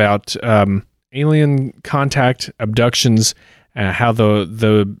thinking about alien contact, abductions, how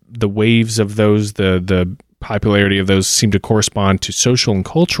the waves of those, the popularity of those seem to correspond to social and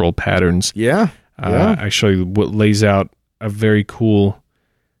cultural patterns. Yeah. Actually, what lays out a very cool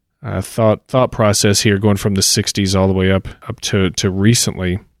thought process here, going from the 60s all the way up to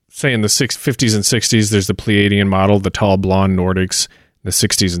recently. Say in the 50s and 60s, there's the Pleiadian model, the tall blonde Nordics. In the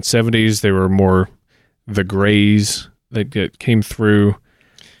 60s and 70s, they were more the grays that came through.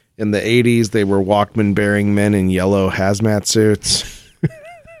 In the 80s, they were Walkman-bearing men in yellow hazmat suits.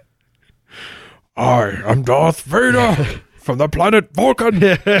 I am Darth Vader. From the planet Vulcan.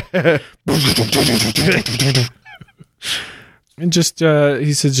 And just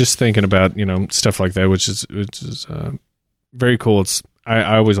he said, just thinking about stuff like that, which is very cool.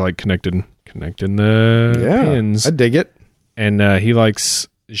 I always like connecting the pins. I dig it. And he likes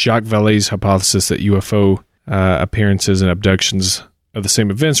Jacques Vallée's hypothesis that UFO appearances and abductions of the same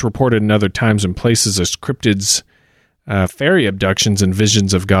events reported in other times and places as cryptids, fairy abductions, and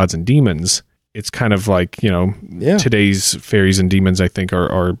visions of gods and demons. It's kind of like, today's fairies and demons, I think,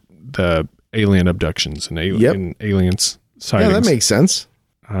 are the alien abductions and aliens sightings. Yeah, that makes sense.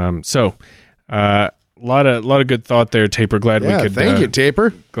 So, a lot of good thought there, Taper. Glad we could. Thank you,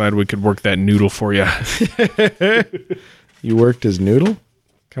 Taper. Glad we could work that noodle for you. You worked his noodle?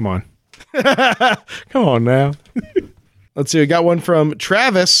 Come on. Come on now. Let's see. We got one from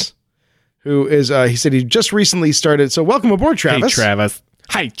Travis, who is, he said he just recently started. So welcome aboard, Travis. Hey, Travis.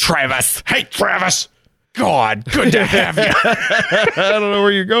 Hey, Travis. Hey, Travis. God, good to have you. I don't know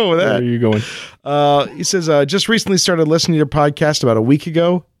where you're going with that. Where are you going? He says, just recently started listening to your podcast about a week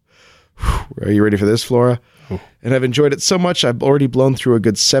ago. Are you ready for this, Flora? Oh. And I've enjoyed it so much, I've already blown through a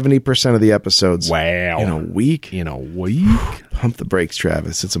good 70% of the episodes. Wow. In a week? Pump the brakes,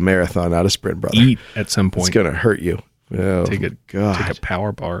 Travis. It's a marathon, not a sprint, brother. Eat at some point. It's going to hurt you. Oh, take a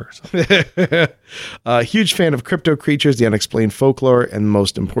power bar or something. Huge fan of crypto creatures, the unexplained folklore, and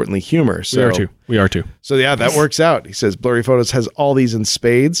most importantly, humor. So, we are too. So yeah, that works out. He says Blurry Photos has all these in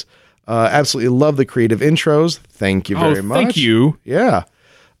spades. Absolutely love the creative intros. Thank you very much. Thank you. Yeah.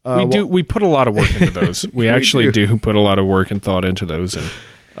 We put a lot of work into those. We actually do put a lot of work and thought into those, and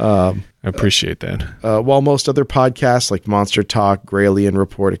I appreciate that. While most other podcasts like Monster Talk, Graylien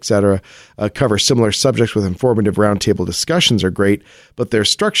Report, etc., cover similar subjects with informative roundtable discussions are great, but their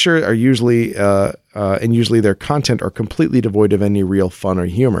structure are usually their content are completely devoid of any real fun or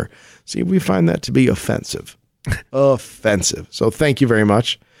humor. See, we find that to be offensive. Offensive. So thank you very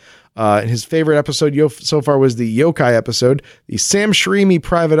much. And his favorite episode so far was the yokai episode. The Sam Shrimi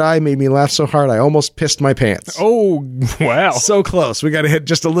Private Eye made me laugh so hard I almost pissed my pants. Oh, wow. So close. We got to hit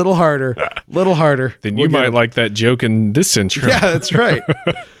just a little harder. Then you might like that joke in this intro. Yeah, that's right.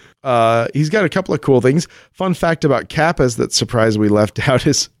 He's got a couple of cool things. Fun fact about kappas that surprised we left out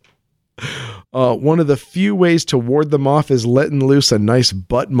is one of the few ways to ward them off is letting loose a nice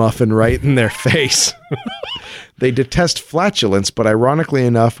butt muffin right in their face. They detest flatulence, but ironically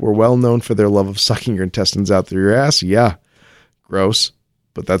enough, were well known for their love of sucking your intestines out through your ass. Yeah, gross,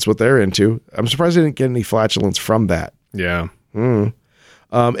 but that's what they're into. I'm surprised I didn't get any flatulence from that. Yeah. And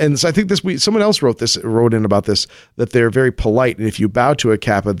so I think someone else wrote in about this, that they're very polite, and if you bow to a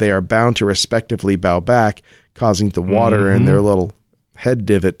kappa, they are bound to respectively bow back, causing the water in their little head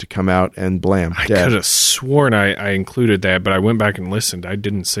divot to come out, and blam, I dead. could have sworn I included that, but I went back and listened. I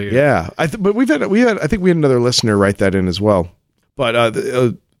didn't see it. Yeah, but I think we had another listener write that in as well. But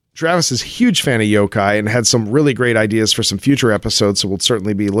Travis is a huge fan of yokai and had some really great ideas for some future episodes, so we'll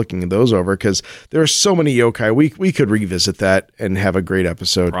certainly be looking those over because there are so many yokai. We could revisit that and have a great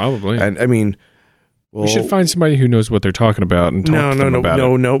episode. Probably. And I mean, we should find somebody who knows what they're talking about and talk to them about it.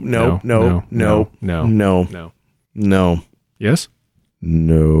 No. Yes?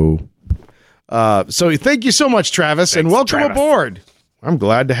 No. So thank you so much, Travis, and welcome aboard. I'm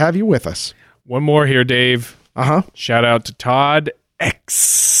glad to have you with us. One more here, Dave. Uh-huh. Shout out to Todd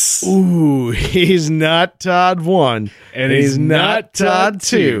X. Ooh, he's not Todd 1. And he's not Todd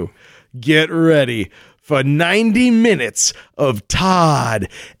 2. Get ready for 90 minutes of Todd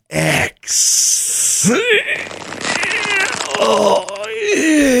X. Oh,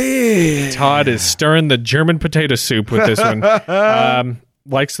 yeah. Todd is stirring the German potato soup with this one.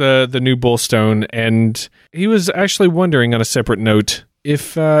 Likes the new Bullstone, and he was actually wondering on a separate note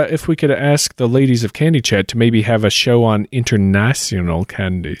if we could ask the ladies of Candy Chat to maybe have a show on international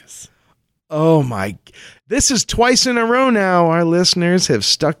candies. Oh my! This is twice in a row now. Our listeners have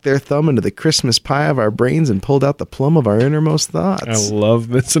stuck their thumb into the Christmas pie of our brains and pulled out the plum of our innermost thoughts. I love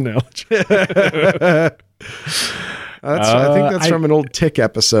this analogy. I think that's from an old Tick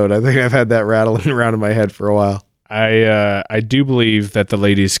episode. I think I've had that rattling around in my head for a while. I do believe that the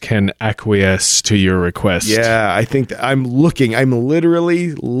ladies can acquiesce to your request. Yeah, I think that I'm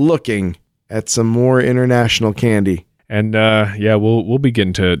literally looking at some more international candy. And we'll be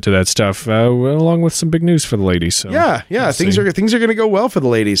getting to that stuff along with some big news for the ladies. So yeah, things are going to go well for the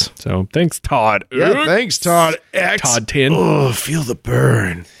ladies. So thanks, Todd. Yeah, thanks, Todd X. Todd 10. Oh, feel the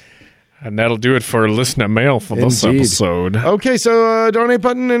burn. And that'll do it for listener mail for this episode. Okay, so donate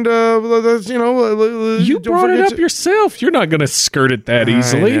button and you brought it up yourself. You're not going to skirt it that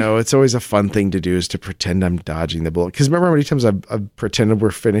easily. I know, it's always a fun thing to do is to pretend I'm dodging the bullet. Because remember how many times I've pretended we're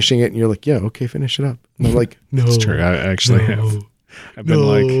finishing it, and you're like, yeah, okay, finish it up. And I'm like, no, it's true. I actually have. I've been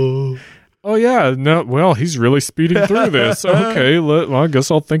like, oh yeah, no. Well, he's really speeding through this. Okay, I guess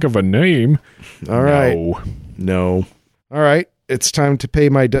I'll think of a name. All right, no. All right. It's time to pay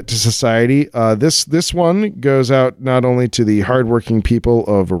my debt to society. This one goes out not only to the hardworking people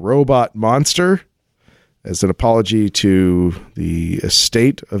of Robot Monster, as an apology to the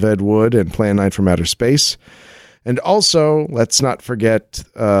estate of Ed Wood and Plan 9 from Outer Space. And also, let's not forget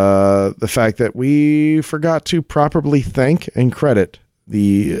the fact that we forgot to properly thank and credit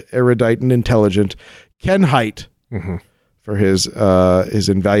the erudite and intelligent Ken Hite for his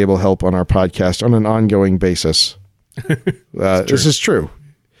invaluable help on our podcast on an ongoing basis. This is true.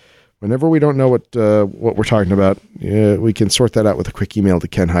 Whenever we don't know what we're talking about, we can sort that out with a quick email to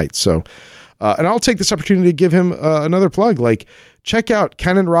Ken Hite. So, and I'll take this opportunity to give him another plug. Like, check out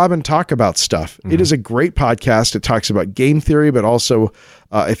Ken and Robin Talk About Stuff. It is a great podcast. It talks about game theory, but also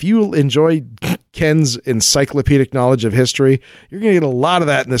if you enjoy Ken's encyclopedic knowledge of history, you're going to get a lot of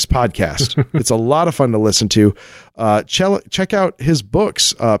that in this podcast. It's a lot of fun to listen to. Check out his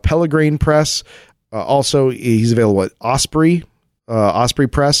books, Pellegrine Press. Also, he's available at Osprey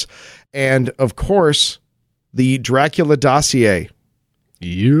Press, and of course, the Dracula Dossier.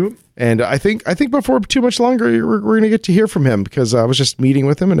 Yep. And I think before too much longer, we're going to get to hear from him because I was just meeting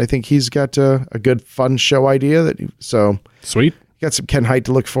with him, and I think he's got a good, fun show idea. So sweet. Got some Ken Hite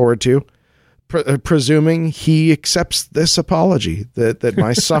to look forward to. Presuming he accepts this apology that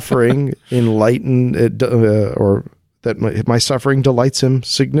my suffering or that my suffering delights him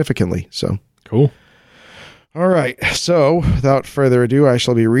significantly. So cool. All right, so without further ado, I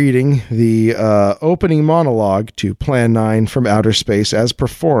shall be reading the opening monologue to Plan 9 from Outer Space as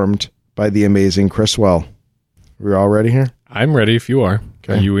performed by the amazing Chris Well. We're all ready here? I'm ready if you are.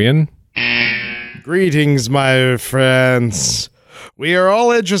 Okay. Are you in? Greetings, my friends. We are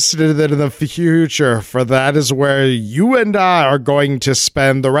all interested in the future, for that is where you and I are going to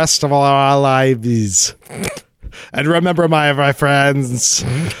spend the rest of our lives. And remember, my friends,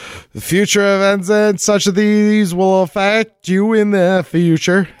 the future events and such of these will affect you in the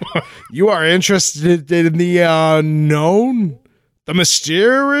future. You are interested in the unknown, the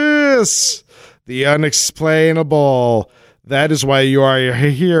mysterious, the unexplainable. That is why you are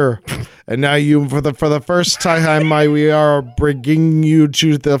here. And now for the first time, we are bringing you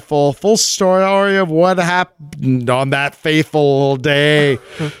to the full story of what happened on that fateful day.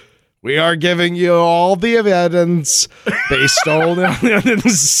 We are giving you all the evidence based on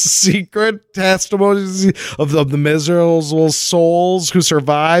the secret testimonies of the miserable souls who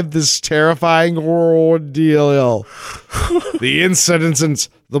survived this terrifying ordeal. The incidents,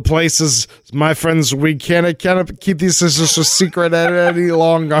 the places, my friends, we cannot keep these just a secret any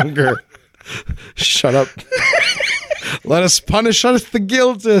longer. Shut up. Let us punish the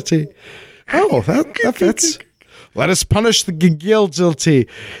guilty. Oh, that fits. Let us punish the guilty.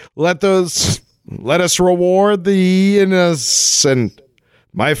 Let us reward the innocent.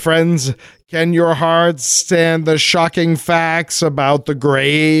 My friends, can your hearts stand the shocking facts about the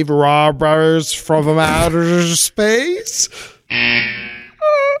grave robbers from outer space? There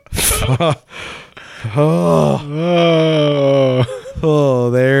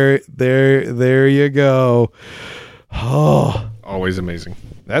you go. Oh, always amazing.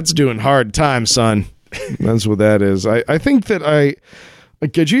 That's doing hard time, son. That's what that is. I think that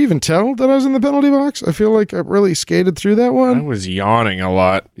could you even tell that I was in the penalty box? I feel like I really skated through that one. I was yawning a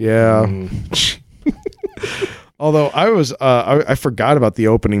lot. Yeah. Although I was, I forgot about the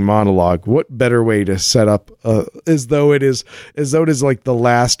opening monologue. What better way to set up as though it is like the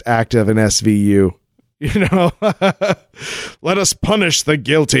last act of an SVU? You know, let us punish the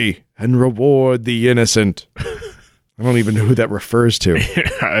guilty and reward the innocent. I don't even know who that refers to.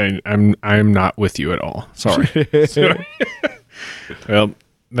 I'm not with you at all. Sorry. Well,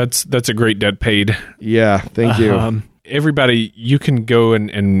 that's a great debt paid. Yeah, thank you. Everybody, you can go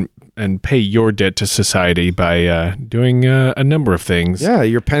and pay your debt to society by doing a number of things. Yeah,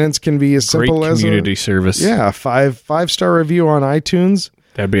 your penance can be as simple as community service. Yeah, five-star review on iTunes.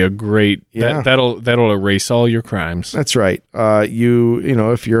 That'd be a great. Yeah. That'll erase all your crimes. That's right. You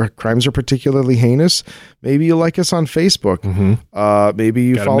know, if your crimes are particularly heinous, maybe you like us on Facebook. Mm-hmm. Maybe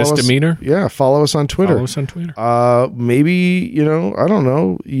you follow us. Misdemeanor? Yeah, follow us on Twitter. Maybe, you know, I don't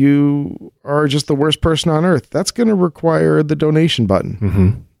know. You are just the worst person on earth. That's going to require the donation button. Mm-hmm.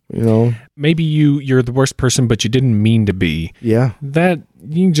 You know, maybe you're the worst person, but you didn't mean to be. Yeah. That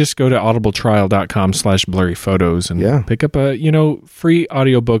you can just go to audibletrial.com/blurryphotos and pick up a, free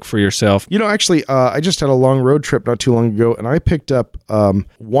audiobook for yourself. You know, actually, I just had a long road trip not too long ago, and I picked up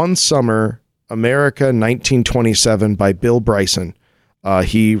One Summer, America 1927 by Bill Bryson.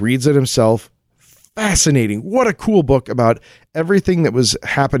 He reads it himself. Fascinating. What a cool book about everything that was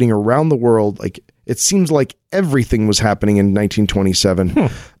happening around the world. Like, it seems like everything was happening in 1927.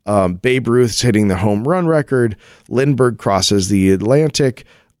 Babe Ruth's hitting the home run record. Lindbergh crosses the Atlantic.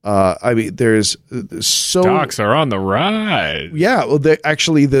 I mean, there's so stocks are on the rise. Yeah, well,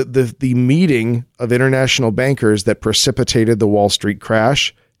 the meeting of international bankers that precipitated the Wall Street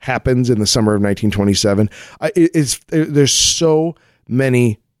crash happens in the summer of 1927. There's so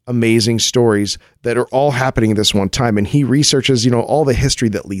many amazing stories that are all happening at this one time, and he researches, all the history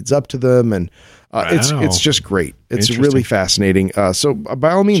that leads up to them, and it's just great. It's really fascinating. So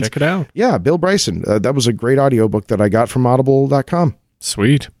by all means, check it out. Yeah, Bill Bryson. That was a great audiobook that I got from audible.com.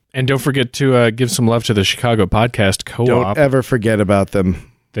 Sweet. And don't forget to give some love to the Chicago Podcast Co-op. Don't ever forget about them.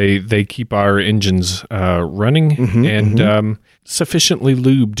 They keep our engines running and sufficiently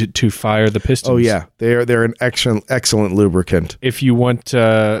lubed to fire the pistons. Oh yeah, they're an excellent lubricant. If you want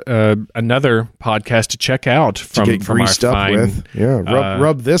another podcast to check out from greased our up fine, with,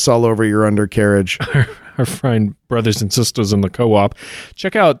 rub this all over your undercarriage. Our fine brothers and sisters in the co-op,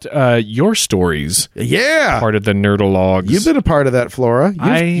 check out Your Stories. Yeah, part of the Nerdologues. You've been a part of that, Flora.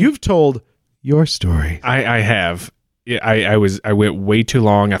 You've told your story. I have. I went way too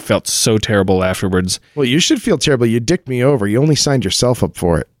long. I felt so terrible afterwards. Well, you should feel terrible. You dicked me over. You only signed yourself up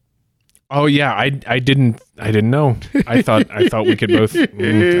for it. Oh yeah, I didn't know. I thought we could both. I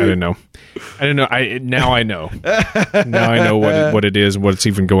didn't know. Now I know. Now I know what it is, what's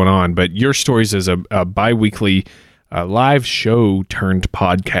even going on. But Your Stories is a bi-weekly live show turned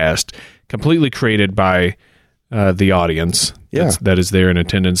podcast, completely created by the audience. That is there in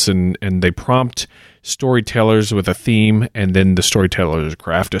attendance, and they prompt storytellers with a theme, and then the storytellers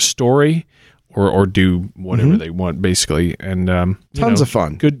craft a story or do whatever they want, basically. And tons of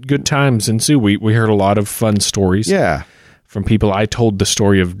fun. Good times ensue. We heard a lot of fun stories. Yeah. from people. I told the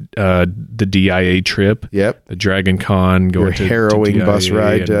story of the DIA trip. Yep. The Dragon Con, going to harrowing DIA bus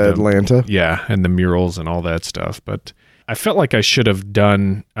ride to Atlanta. Yeah, and the murals and all that stuff. But I felt like I should have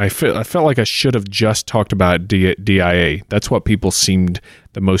done. I felt like I should have just talked about DIA. That's what people seemed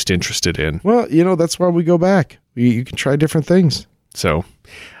the most interested in. Well, that's why we go back. You can try different things. So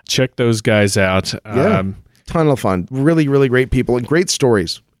check those guys out. Yeah. Ton of fun. Really, really great people and great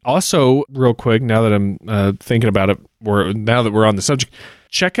stories. Also, real quick, now that I'm thinking about it, now that we're on the subject,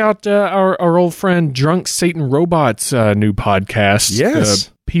 check out our old friend Drunk Satan Robot's new podcast. Yes.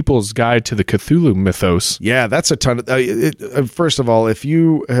 People's Guide to the Cthulhu Mythos. Yeah, that's a ton of... first of all, if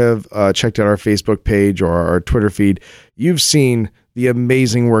you have checked out our Facebook page or our Twitter feed, you've seen the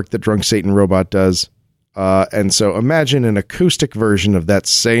amazing work that Drunk Satan Robot does. And so imagine an acoustic version of that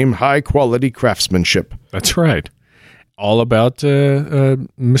same high-quality craftsmanship. That's right. All about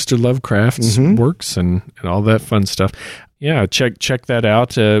Mr. Lovecraft's works and all that fun stuff. Yeah, check that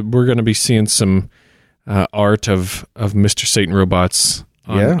out. We're going to be seeing some art of Mr. Satan Robots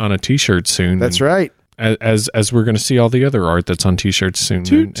on a T-shirt soon. That's right. As we're going to see all the other art that's on T-shirts soon.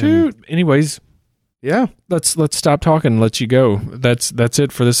 Toot. Anyways, yeah. Let's stop talking and let you go. That's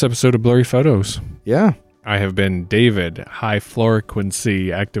it for this episode of Blurry Photos. Yeah. I have been David, High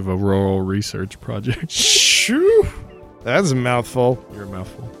Fluorescency Active Auroral Research Project. Shoo! That's a mouthful. You're a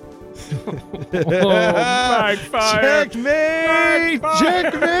mouthful. Backfire. Checkmate!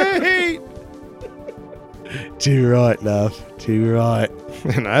 Checkmate! Too right, love. Too right.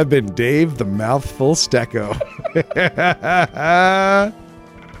 And I've been Dave the Mouthful Stecco.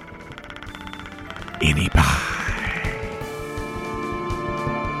 Anybody.